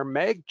 are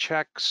mag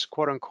checks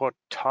quote unquote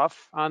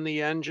tough on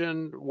the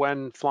engine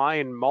when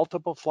flying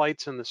multiple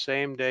flights in the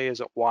same day?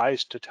 Is it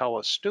wise to tell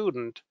a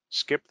student,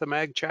 skip the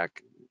mag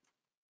check?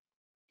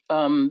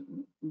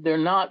 They're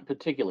not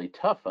particularly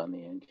tough on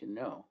the engine,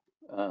 no.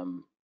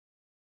 Um,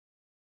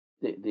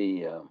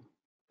 the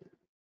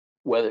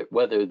whether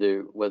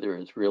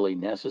it's really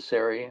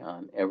necessary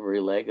on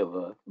every leg of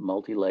a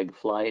multi-leg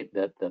flight,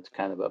 that's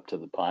kind of up to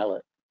the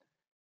pilot.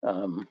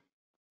 Um,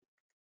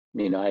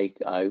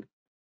 I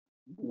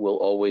will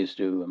always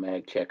do a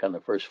mag check on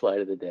the first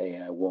flight of the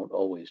day. I won't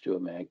always do a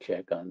mag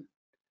check on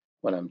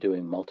when I'm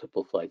doing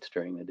multiple flights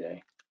during the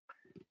day.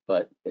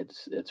 But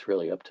it's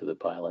really up to the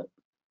pilot.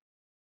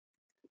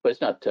 But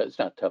it's not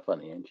tough on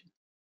the engine.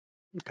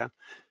 Okay.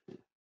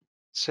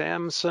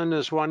 Samson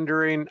is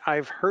wondering,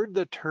 I've heard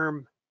the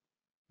term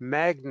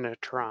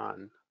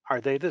magnetron.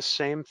 Are they the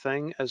same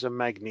thing as a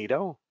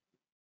magneto?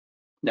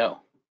 No,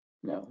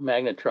 no.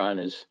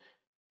 Magnetron is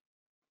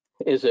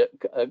a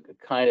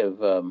kind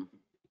of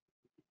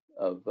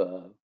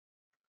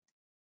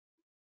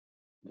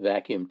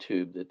vacuum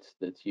tube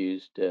that's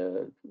used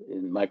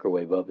in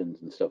microwave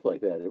ovens and stuff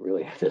like that. It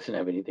really doesn't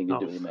have anything to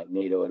do Oh. with a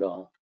magneto at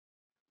all.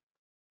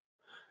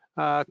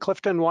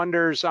 Clifton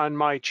wonders, on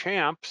my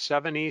Champ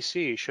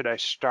 7EC, should I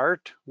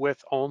start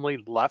with only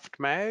left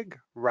mag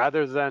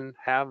rather than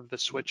have the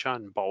switch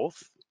on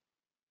both?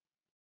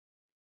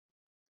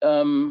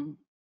 Um,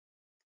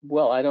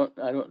 well, I don't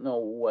know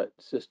what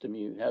system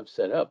you have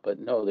set up, but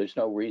no, there's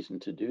no reason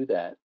to do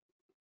that.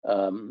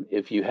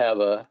 If you have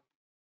a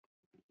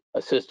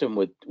system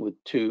with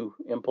two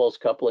impulse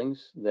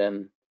couplings,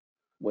 then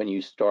when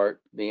you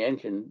start the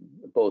engine,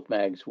 both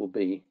mags will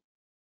be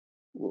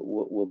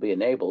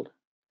enabled.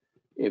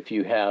 If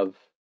you have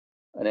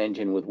an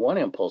engine with one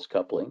impulse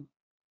coupling,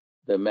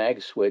 the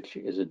mag switch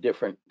is a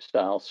different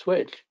style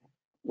switch,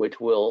 which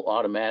will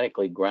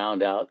automatically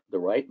ground out the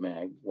right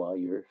mag while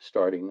you're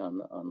starting on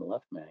the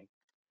left mag.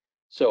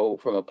 So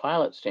from a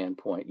pilot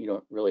standpoint, you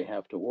don't really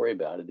have to worry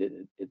about it.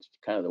 It's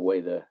kind of the way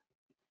the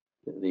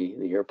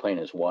airplane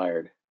is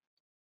wired.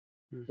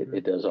 Mhm.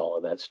 It does all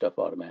of that stuff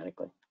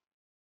automatically.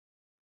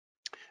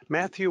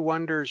 Matthew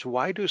wonders,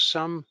 why do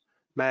some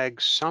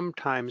mags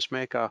sometimes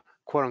make a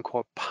quote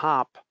unquote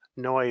pop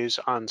noise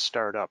on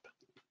startup?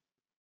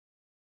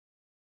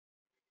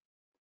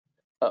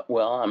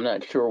 Well, I'm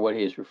not sure what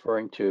he's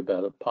referring to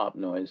about a pop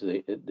noise.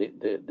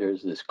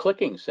 There's this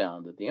clicking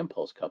sound that the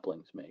impulse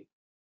couplings make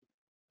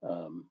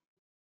um,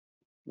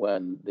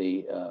 when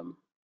when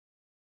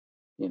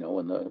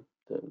the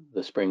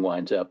spring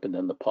winds up and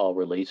then the pawl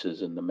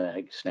releases and the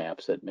mag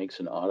snaps. That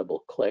makes an audible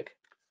click.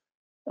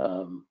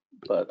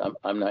 But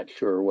I'm not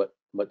sure what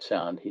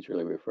sound he's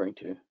really referring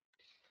to.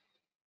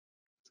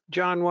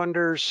 John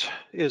wonders,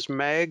 is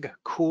mag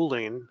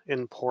cooling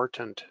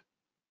important?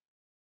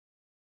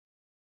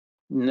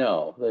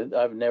 No,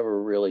 I've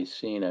never really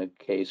seen a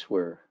case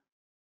where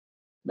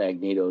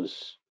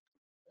magnetos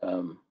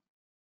um,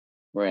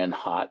 ran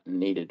hot and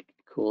needed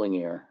cooling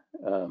air.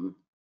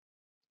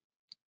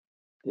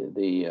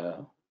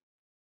 The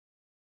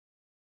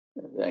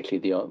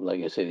actually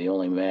like I say, the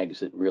only mags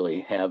that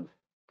really have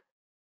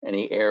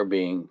any air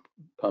being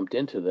pumped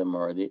into them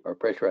are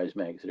pressurized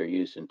mags that are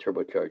used in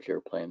turbocharged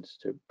airplanes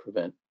to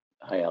prevent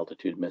high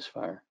altitude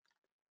misfire.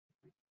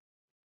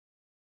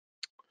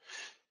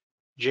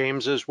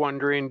 James is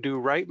wondering, do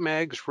right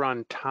mags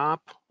run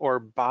top or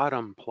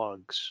bottom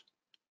plugs?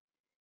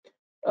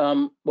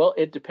 Well,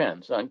 it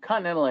depends. On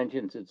Continental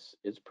engines,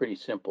 it's pretty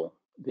simple.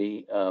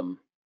 The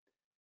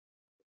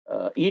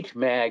each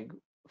mag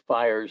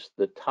fires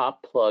the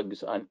top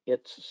plugs on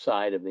its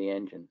side of the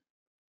engine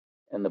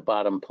and the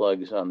bottom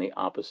plugs on the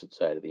opposite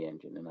side of the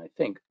engine. And I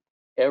think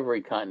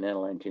every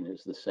Continental engine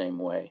is the same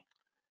way.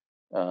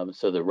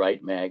 So the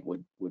right mag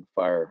would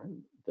fire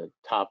the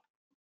top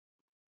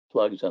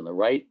plugs on the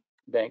right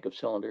bank of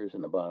cylinders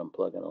and the bottom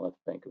plug on the left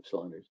bank of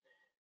cylinders.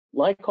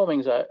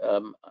 Lycomings,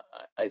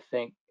 I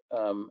think,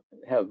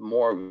 have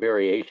more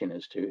variation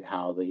as to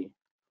how the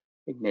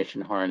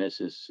ignition harness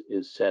is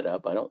set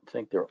up. I don't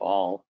think they're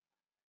all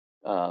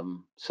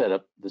set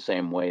up the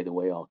same way, the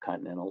way all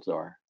Continentals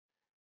are.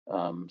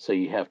 So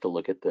you have to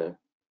look at the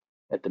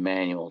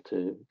manual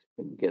to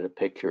get a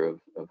picture of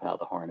how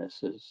the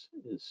harness is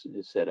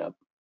set up.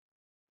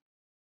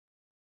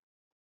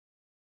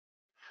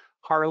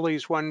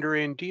 Harley's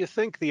wondering, do you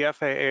think the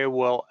FAA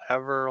will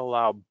ever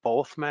allow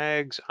both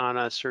mags on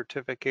a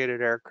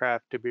certificated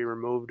aircraft to be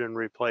removed and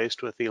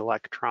replaced with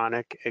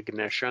electronic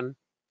ignition?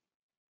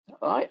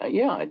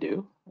 Yeah, I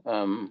do.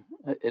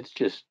 It's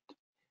just,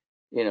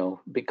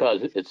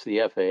 because it's the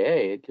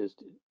FAA, it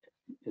just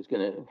is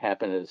going to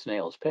happen at a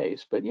snail's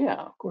pace. But yeah,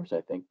 of course,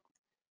 I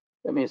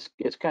mean,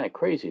 it's kind of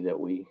crazy that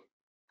we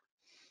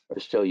are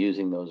still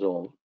using those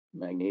old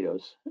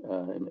magnetos,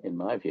 in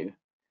my view.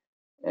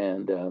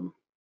 And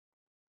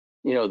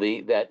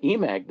that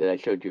EMAG that I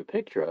showed you a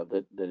picture of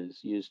that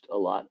is used a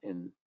lot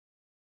in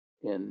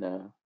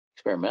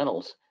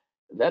experimentals.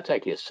 That's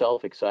actually a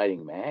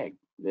self-exciting mag.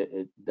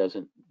 It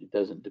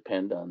doesn't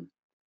depend on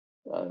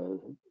uh,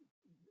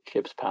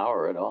 ship's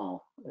power at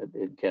all.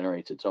 It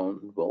generates its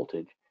own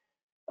voltage.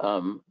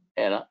 And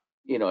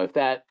if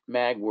that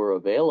mag were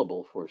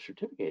available for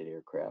certificated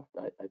aircraft,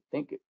 I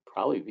think it'd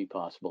probably be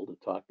possible to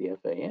talk the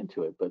FAA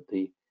into it. But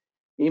the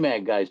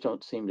EMAG guys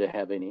don't seem to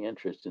have any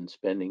interest in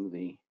spending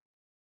the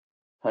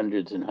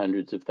hundreds and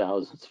hundreds of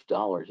thousands of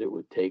dollars it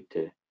would take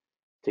to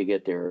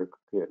get their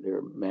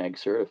mag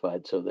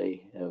certified. So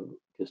they have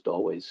just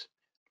always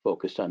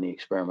focused on the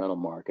experimental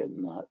market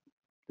and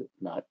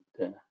not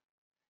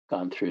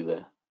gone through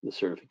the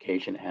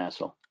certification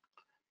hassle.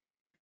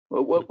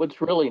 Well,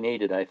 what's really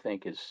needed, I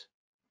think, is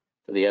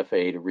for the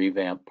FAA to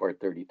revamp Part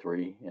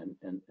 33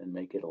 and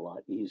make it a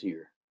lot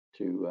easier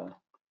to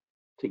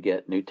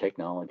get new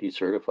technology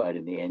certified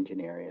in the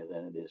engine area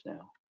than it is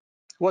now.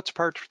 What's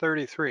Part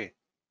 33?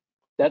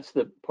 That's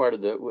the part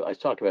of I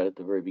talked about at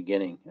the very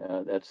beginning.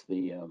 That's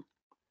the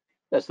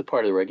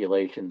part of the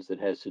regulations that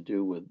has to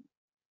do with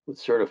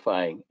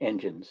certifying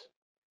engines.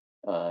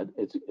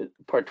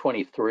 Part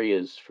 23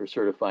 is for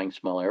certifying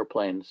small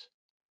airplanes.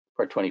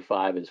 Part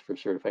 25 is for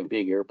certifying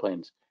big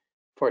airplanes.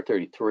 Part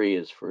 33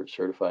 is for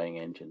certifying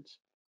engines.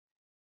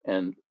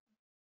 And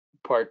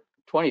Part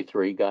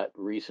 23 got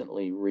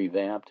recently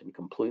revamped and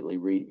completely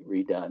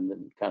redone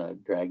and kind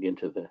of dragged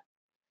into the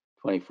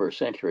 21st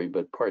century,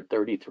 but Part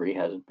 33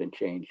 hasn't been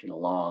changed in a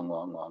long,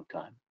 long, long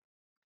time.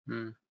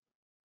 Hmm.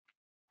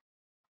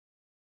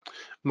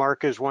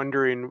 Mark is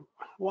wondering,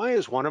 why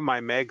is one of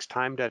my mags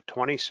timed at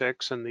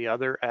 26 and the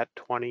other at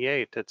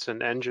 28? It's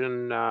an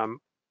engine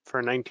for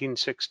a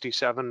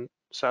 1967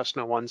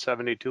 Cessna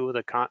 172 with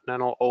a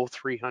Continental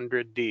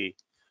 0300D.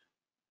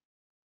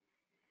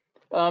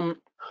 I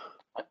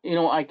don't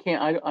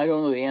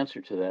know the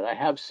answer to that. I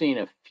have seen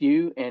a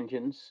few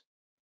engines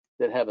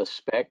that have a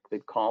spec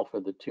that call for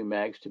the two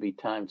mags to be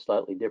timed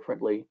slightly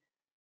differently.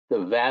 The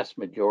vast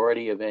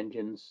majority of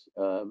engines,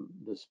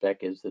 the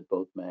spec is that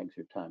both mags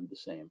are timed the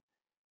same.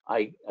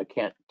 I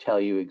can't tell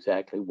you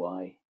exactly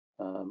why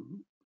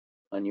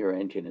on your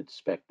engine it's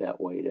spec that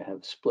way to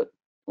have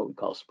what we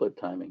call split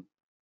timing.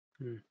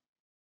 Hmm.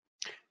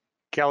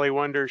 Kelly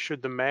wonders,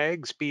 should the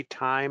mags be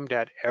timed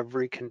at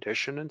every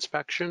condition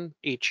inspection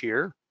each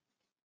year?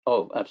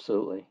 Oh,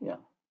 absolutely, yeah.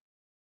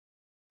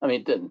 I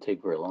mean, it doesn't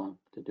take very long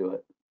to do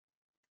it.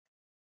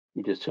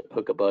 You just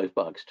hook a buzz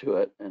box to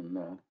it and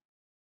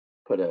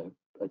put a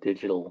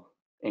digital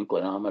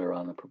inclinometer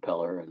on the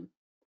propeller, and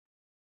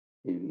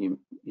you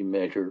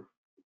measure,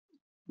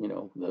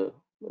 the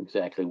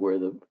exactly where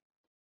the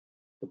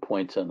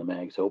points on the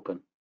mags open,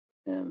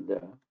 and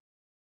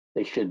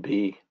they should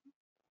be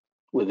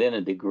within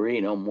a degree,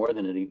 no more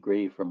than a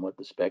degree from what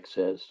the spec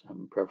says,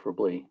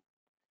 preferably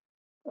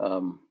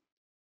 +0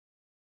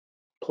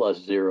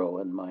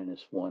 and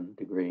 -1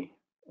 degree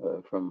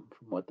from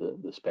what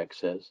the spec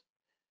says.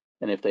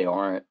 And if they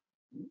aren't,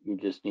 you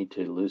just need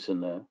to loosen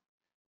the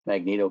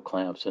magneto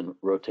clamps and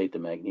rotate the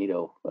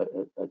magneto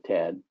a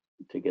tad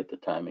to get the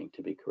timing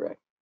to be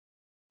correct.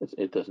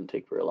 It doesn't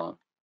take very long.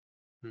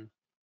 Hmm.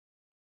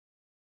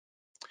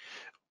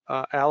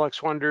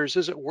 Alex wonders,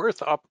 is it worth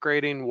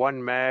upgrading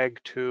one mag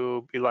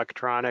to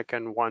electronic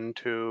and one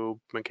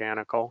to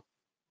mechanical?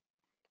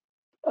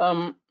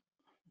 Um,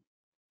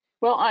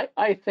 well,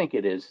 I think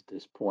it is at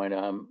this point.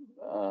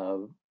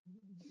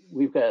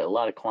 We've got a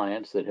lot of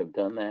clients that have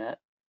done that,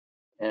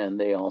 and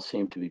they all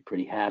seem to be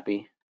pretty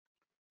happy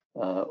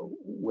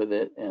with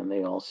it, and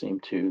they all seem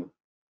to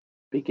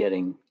be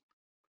getting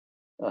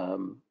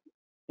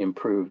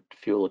improved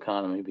fuel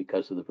economy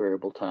because of the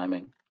variable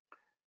timing.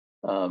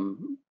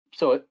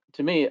 So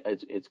to me,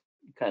 it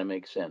kind of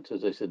makes sense.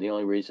 As I said, the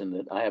only reason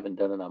that I haven't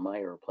done it on my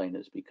airplane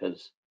is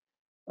because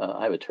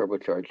I have a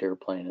turbocharged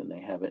airplane, and they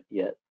haven't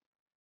yet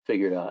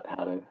figured out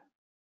how to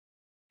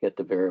get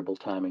the variable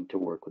timing to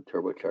work with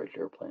turbocharged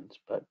airplanes.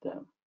 But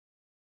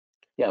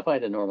yeah, if I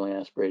had a normally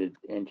aspirated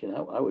engine,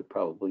 I would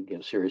probably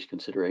give serious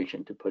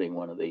consideration to putting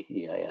one of the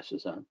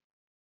EISs on.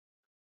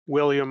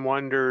 William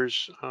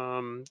wonders,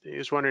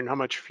 is wondering how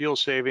much fuel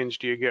savings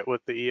do you get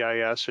with the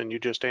EIS, and you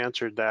just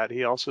answered that.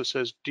 He also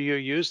says, do you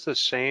use the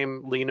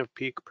same lean of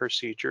peak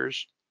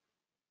procedures?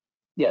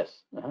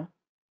 Yes.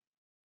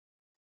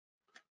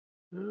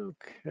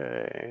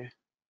 Okay.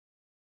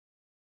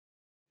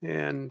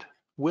 And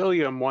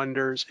William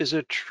wonders, is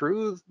it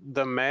true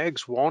the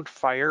mags won't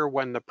fire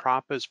when the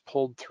prop is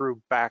pulled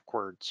through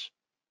backwards?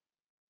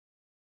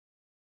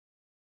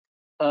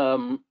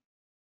 Um,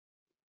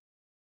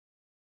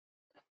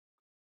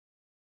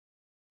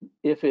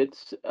 if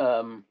it's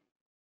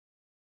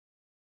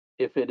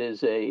if it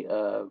is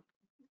a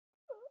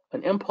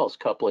an impulse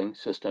coupling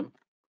system,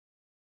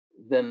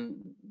 then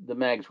the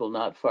mags will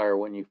not fire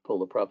when you pull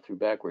the prop through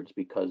backwards,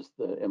 because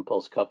the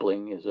impulse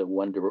coupling is a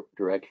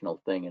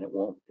one-directional thing, and it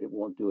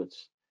won't do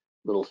its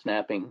little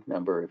snapping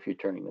number if you're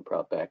turning the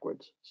prop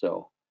backwards.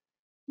 So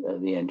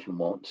the engine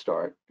won't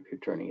start if you're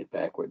turning it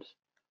backwards.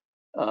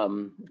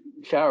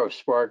 Shower of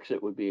sparks,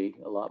 it would be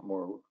a lot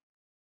more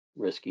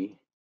risky,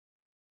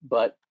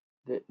 but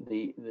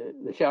the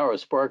shower of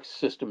sparks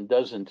system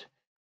doesn't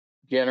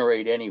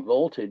generate any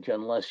voltage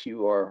unless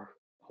you are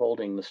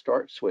holding the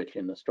start switch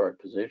in the start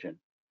position,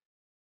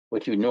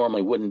 which you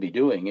normally wouldn't be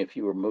doing if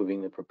you were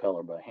moving the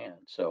propeller by hand.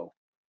 So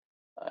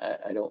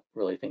I don't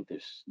really think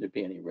there'd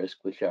be any risk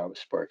with shower of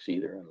sparks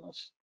either,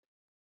 unless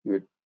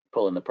you're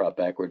pulling the prop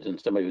backwards and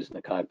somebody was in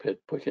the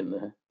cockpit pushing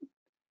the,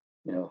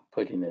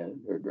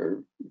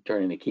 or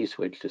turning the key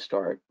switch to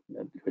start,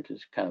 which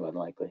is kind of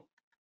unlikely.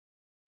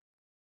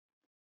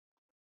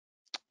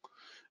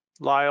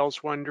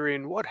 Lyle's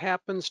wondering, what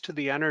happens to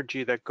the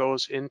energy that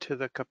goes into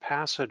the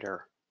capacitor?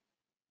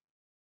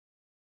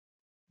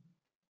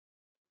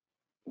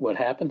 What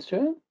happens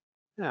to it?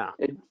 Yeah.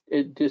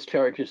 It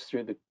discharges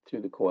through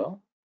the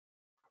coil.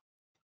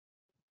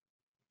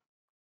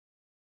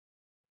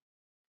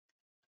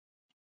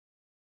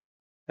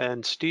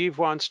 And Steve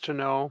wants to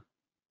know,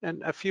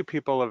 and a few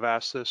people have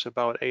asked this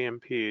about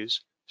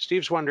A&Ps.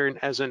 Steve's wondering,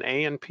 as an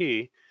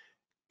A&P,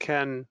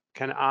 can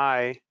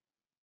I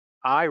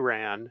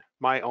ran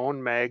my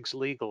own mags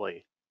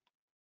legally?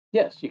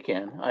 Yes, you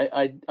can.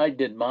 I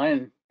did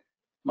mine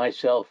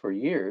myself for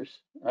years.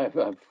 I've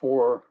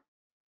 4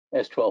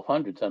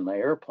 S1200s on my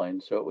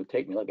airplane, so it would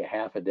take me like a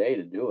half a day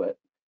to do it.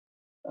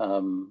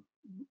 Um,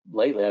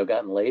 Lately, I've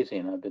gotten lazy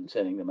and I've been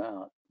sending them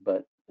out,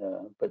 but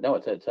no,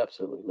 it's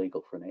absolutely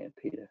legal for an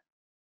A&P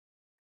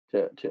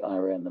to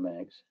IRAN the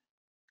mags.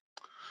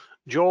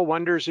 Joel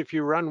wonders, if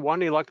you run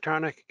one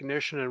electronic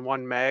ignition and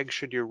one mag,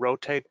 should you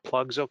rotate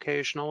plugs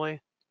occasionally?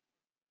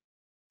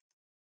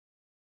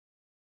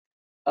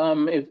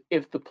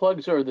 If the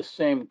plugs are the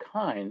same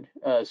kind,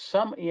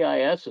 some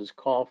EISs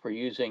call for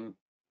using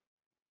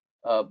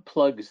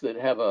plugs that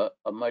have a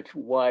much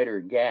wider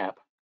gap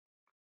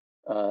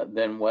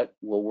than what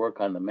will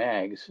work on the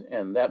mags,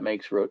 and that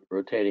makes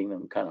rotating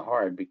them kind of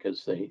hard,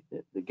 because the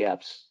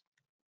gaps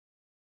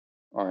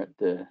aren't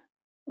the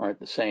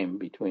same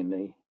between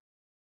the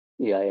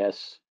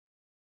EIS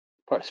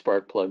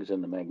spark plugs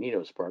and the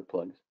magneto spark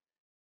plugs.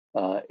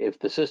 If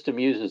the system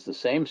uses the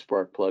same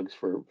spark plugs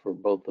for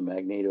both the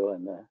magneto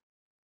and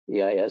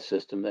the EIS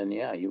system, then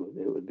yeah, it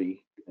would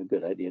be a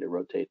good idea to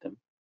rotate them.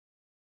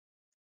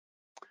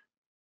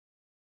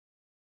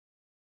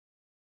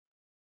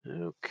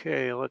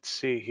 Okay, let's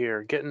see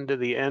here. Getting to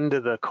the end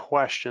of the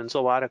questions. A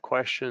lot of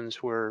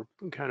questions were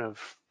kind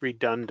of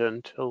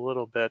redundant a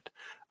little bit.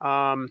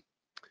 Joe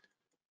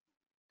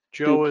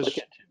is,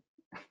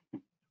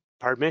 Duplicative.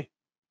 pardon me?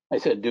 I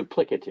said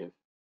duplicative.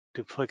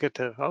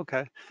 Duplicative,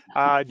 okay.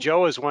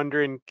 Joe is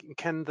wondering,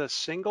 can the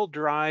single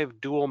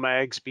drive dual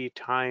mags be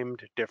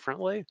timed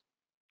differently?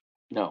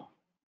 No,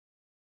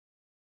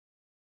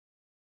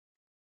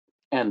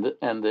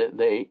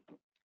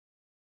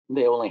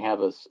 they only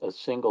have a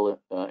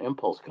single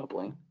impulse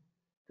coupling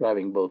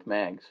driving both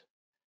mags.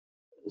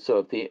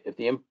 So if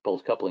the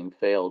impulse coupling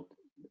failed,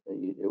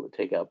 it would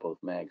take out both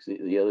mags.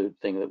 The other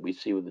thing that we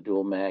see with the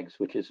dual mags,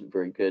 which isn't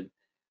very good,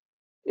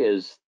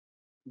 is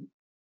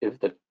if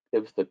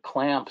the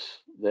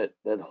clamps that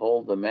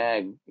hold the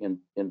mag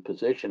in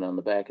position on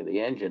the back of the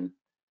engine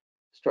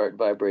start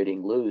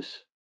vibrating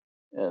loose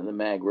and the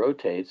mag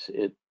rotates,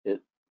 it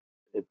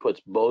puts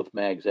both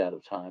mags out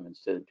of time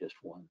instead of just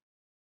one.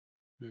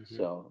 Mm-hmm.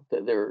 So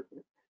there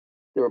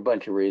are a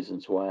bunch of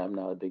reasons why I'm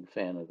not a big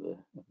fan of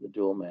the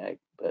dual mag,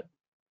 but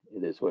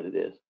it is what it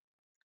is.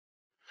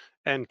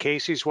 And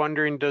Casey's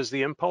wondering, does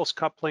the impulse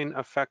coupling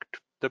affect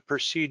the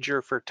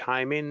procedure for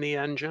timing the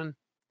engine?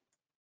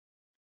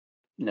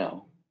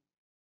 No,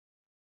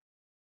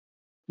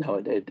 no,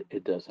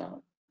 it does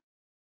not.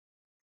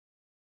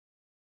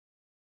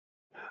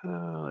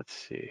 Let's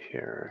see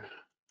here.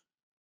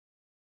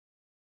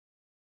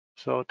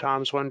 So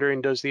Tom's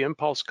wondering, does the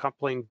impulse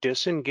coupling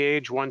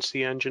disengage once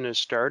the engine is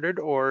started,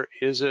 or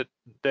is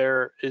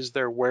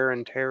there wear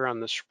and tear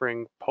on the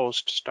spring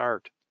post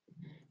start?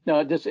 No,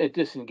 it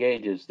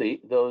disengages.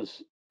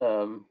 Those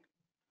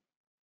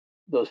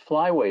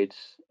flyweights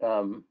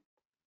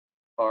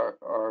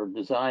are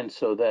designed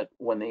so that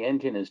when the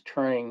engine is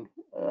turning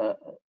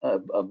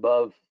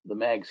above the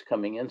mag's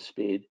coming in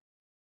speed,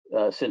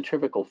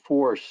 centrifugal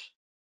force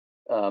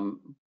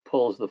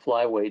pulls the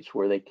flyweights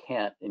where they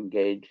can't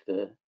engage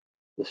the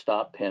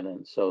stop pin,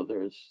 and so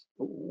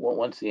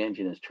once the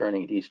engine is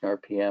turning at decent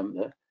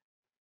RPM,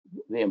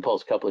 the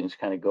impulse couplings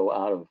kind of go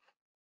out of,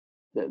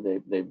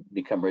 they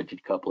become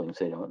rigid couplings.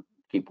 They don't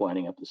keep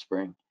winding up the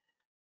spring.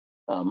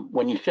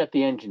 When you shut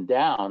the engine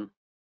down,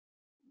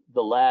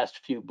 the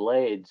last few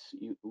blades,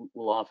 you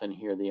will often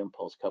hear the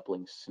impulse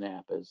coupling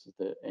snap as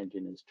the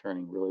engine is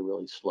turning really,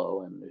 really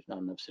slow, and there's not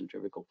enough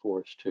centrifugal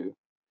force to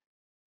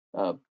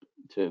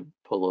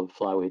pull the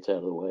flyweights out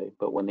of the way.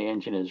 But when the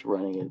engine is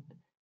running at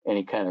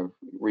any kind of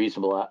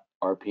reasonable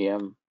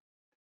RPM,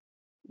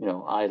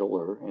 idle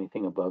or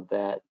anything above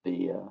that,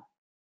 the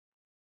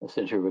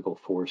centrifugal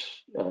force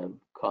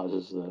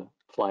causes the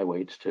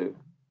flyweights to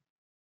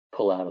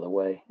pull out of the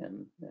way,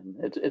 and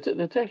it's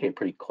actually a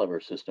pretty clever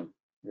system,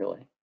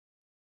 really.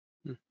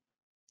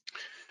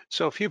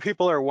 So a few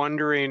people are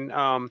wondering,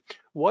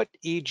 what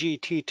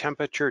EGT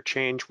temperature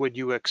change would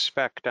you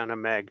expect on a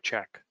mag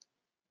check?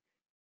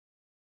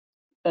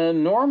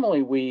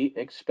 Normally, we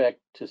expect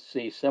to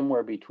see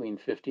somewhere between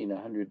 50 and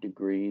 100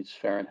 degrees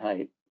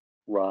Fahrenheit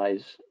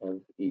rise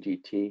of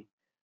EGT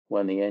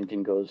when the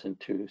engine goes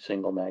into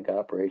single mag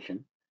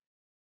operation.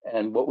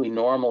 And what we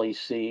normally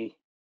see,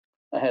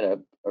 I had a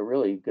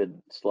really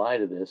good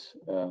slide of this,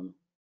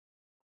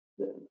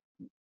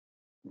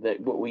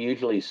 that what we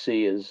usually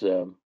see is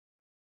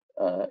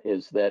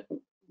that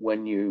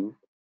when you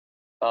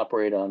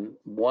operate on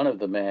one of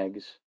the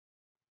mags,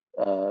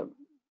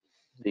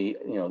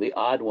 the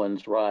odd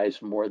ones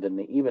rise more than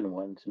the even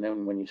ones, and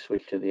then when you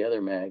switch to the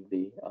other mag,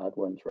 the odd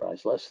ones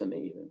rise less than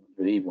the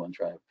even ones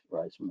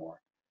rise more.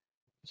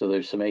 So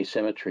there's some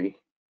asymmetry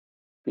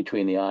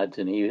between the odds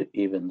and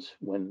evens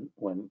when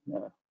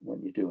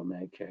you do a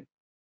mag check.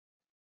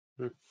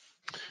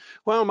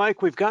 Well,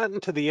 Mike, we've gotten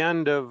to the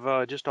end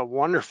of just a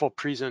wonderful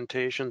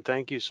presentation.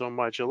 Thank you so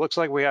much. It looks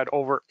like we had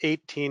over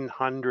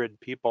 1,800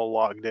 people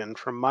logged in.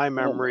 From my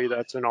memory,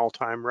 that's an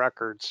all-time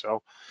record.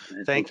 So I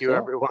think thank you, so.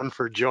 everyone,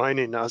 for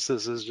joining us.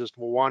 This is just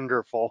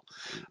wonderful.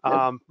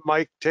 Yep.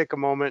 Mike, take a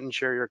moment and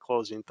share your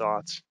closing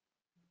thoughts.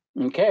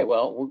 Okay,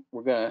 well,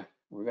 we're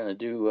gonna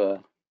do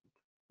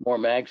more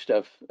mag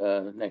stuff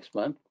next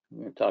month.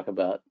 We're gonna talk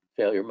about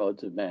failure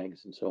modes of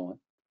mags and so on,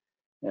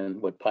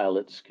 and what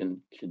pilots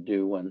should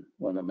do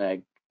when a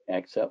mag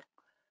acts up.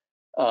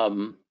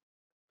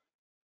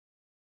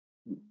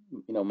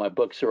 My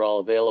books are all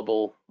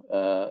available,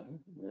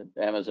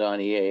 Amazon,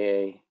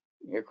 EAA,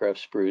 Aircraft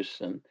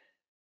Spruce, and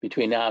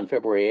between now and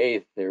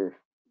February 8th,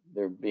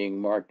 they're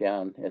being marked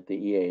down at the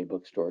EAA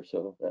bookstore,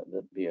 so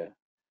that'd be a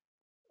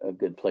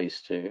good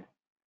place to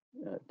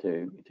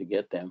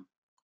get them.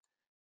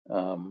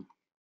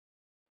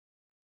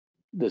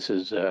 This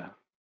is our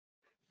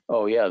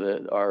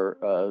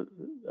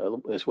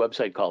this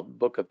website called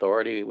Book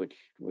Authority, which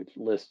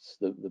lists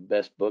the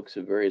best books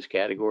of various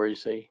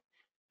categories. They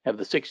have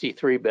the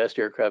 63 best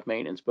aircraft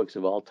maintenance books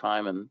of all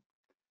time, and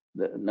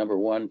the number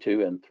 1,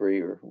 2, and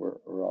 3 were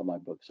all my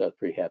books. So I was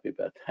pretty happy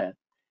about that.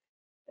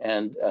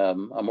 And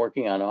I'm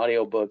working on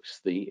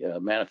audiobooks. The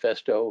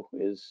manifesto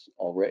is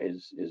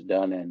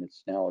done, and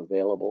it's now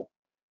available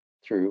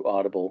through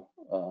Audible,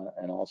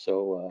 and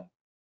also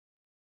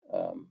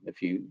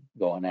if you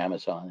go on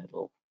Amazon,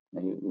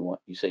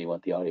 you say you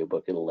want the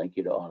audiobook, it'll link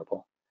you to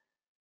Audible.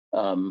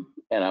 And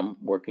I'm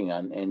working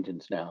on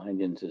Engines now.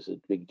 Engines is a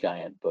big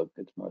giant book.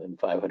 It's more than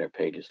 500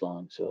 pages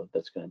long, so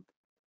that's going to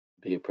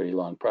be a pretty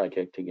long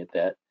project to get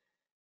that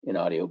in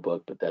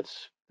audiobook, but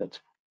that's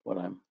what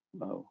I'm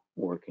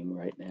working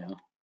right now.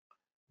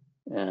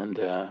 And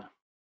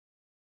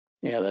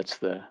that's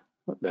the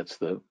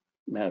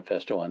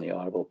manifesto on the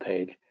Audible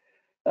page.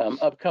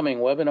 Upcoming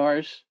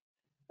webinars.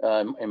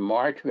 In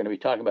March, we're going to be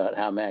talking about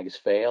how mags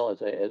fail,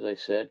 as I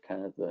said,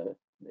 kind of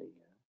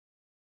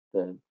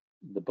the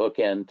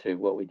bookend to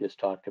what we just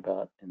talked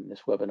about in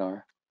this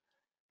webinar.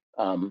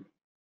 In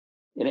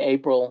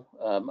April,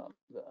 I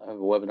have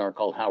a webinar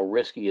called How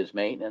Risky is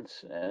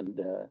Maintenance, and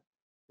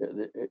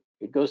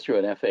it goes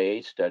through an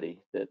FAA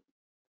study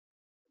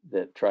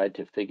that tried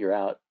to figure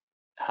out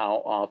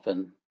how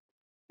often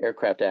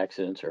aircraft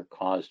accidents are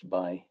caused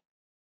by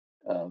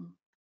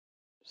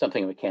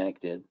something a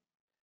mechanic did,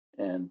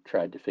 and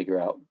tried to figure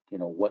out,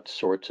 what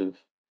sorts of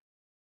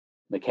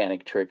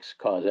mechanic tricks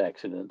cause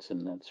accidents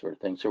and that sort of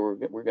thing. So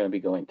we're going to be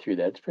going through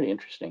that. It's pretty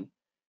interesting.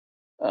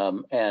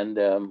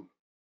 In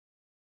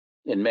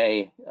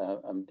May,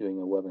 I'm doing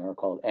a webinar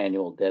called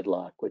Annual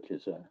Deadlock, which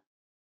is a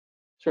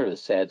sort of a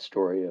sad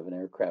story of an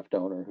aircraft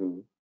owner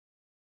who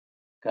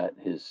put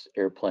his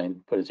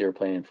airplane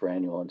in for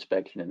annual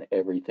inspection, and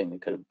everything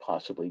that could have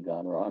possibly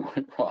gone wrong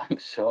went wrong.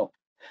 So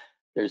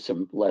there's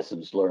some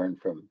lessons learned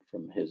from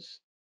his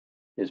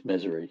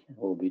misery.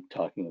 We'll be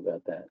talking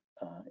about that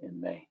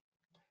in May.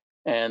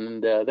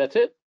 And that's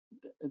it.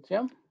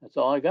 That's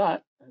all I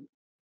got.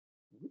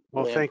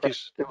 Well, Really thank you.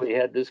 impressed that we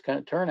had this kind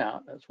of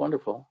turnout. That's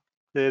wonderful.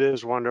 It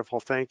is wonderful.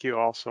 Thank you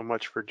all so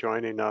much for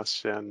joining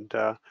us. And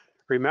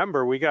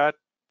remember, we got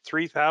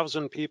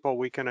 3,000 people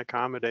we can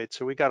accommodate,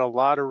 so we got a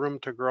lot of room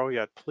to grow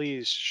yet.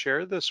 Please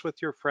share this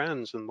with your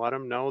friends and let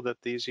them know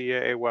that these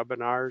EAA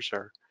webinars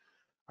are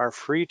are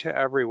free to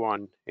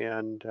everyone.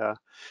 And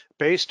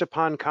based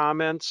upon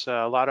comments,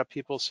 a lot of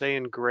people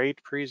saying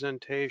great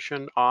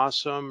presentation,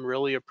 awesome,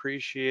 really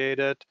appreciate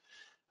it.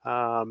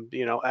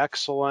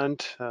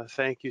 Excellent.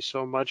 Thank you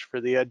so much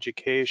for the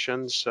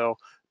education. So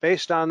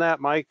based on that,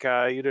 Mike,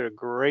 you did a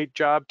great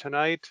job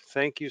tonight.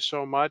 Thank you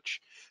so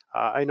much.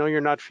 I know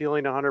you're not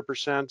feeling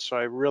 100%, so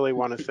I really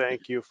want to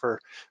thank you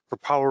for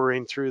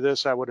powering through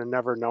this. I would have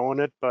never known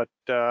it, but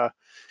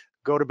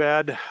go to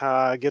bed,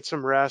 get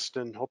some rest,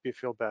 and hope you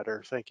feel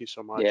better. Thank you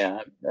so much. Yeah,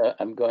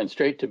 I'm going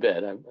straight to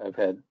bed.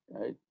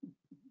 I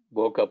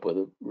woke up with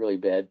a really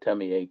bad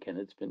tummy ache, and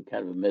it's been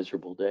kind of a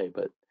miserable day.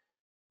 But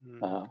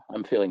Mhm.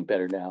 I'm feeling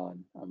better now,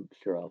 and I'm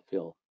sure I'll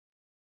feel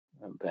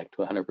back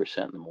to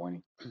 100% in the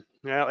morning.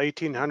 Yeah,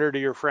 1,800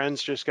 of your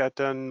friends just got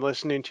done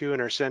listening to you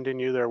and are sending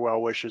you their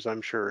well wishes,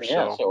 I'm sure.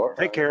 Yeah, So so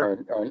take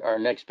care. our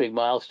next big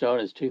milestone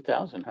is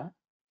 2,000, huh?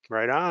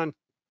 Right on.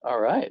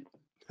 All right,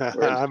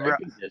 we're in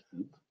striking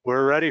distance.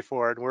 We're ready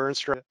for it. We're in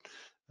stride.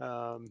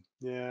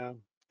 Yeah.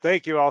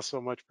 Thank you all so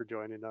much for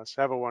joining us.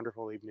 Have a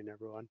wonderful evening,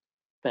 everyone.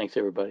 Thanks,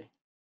 everybody.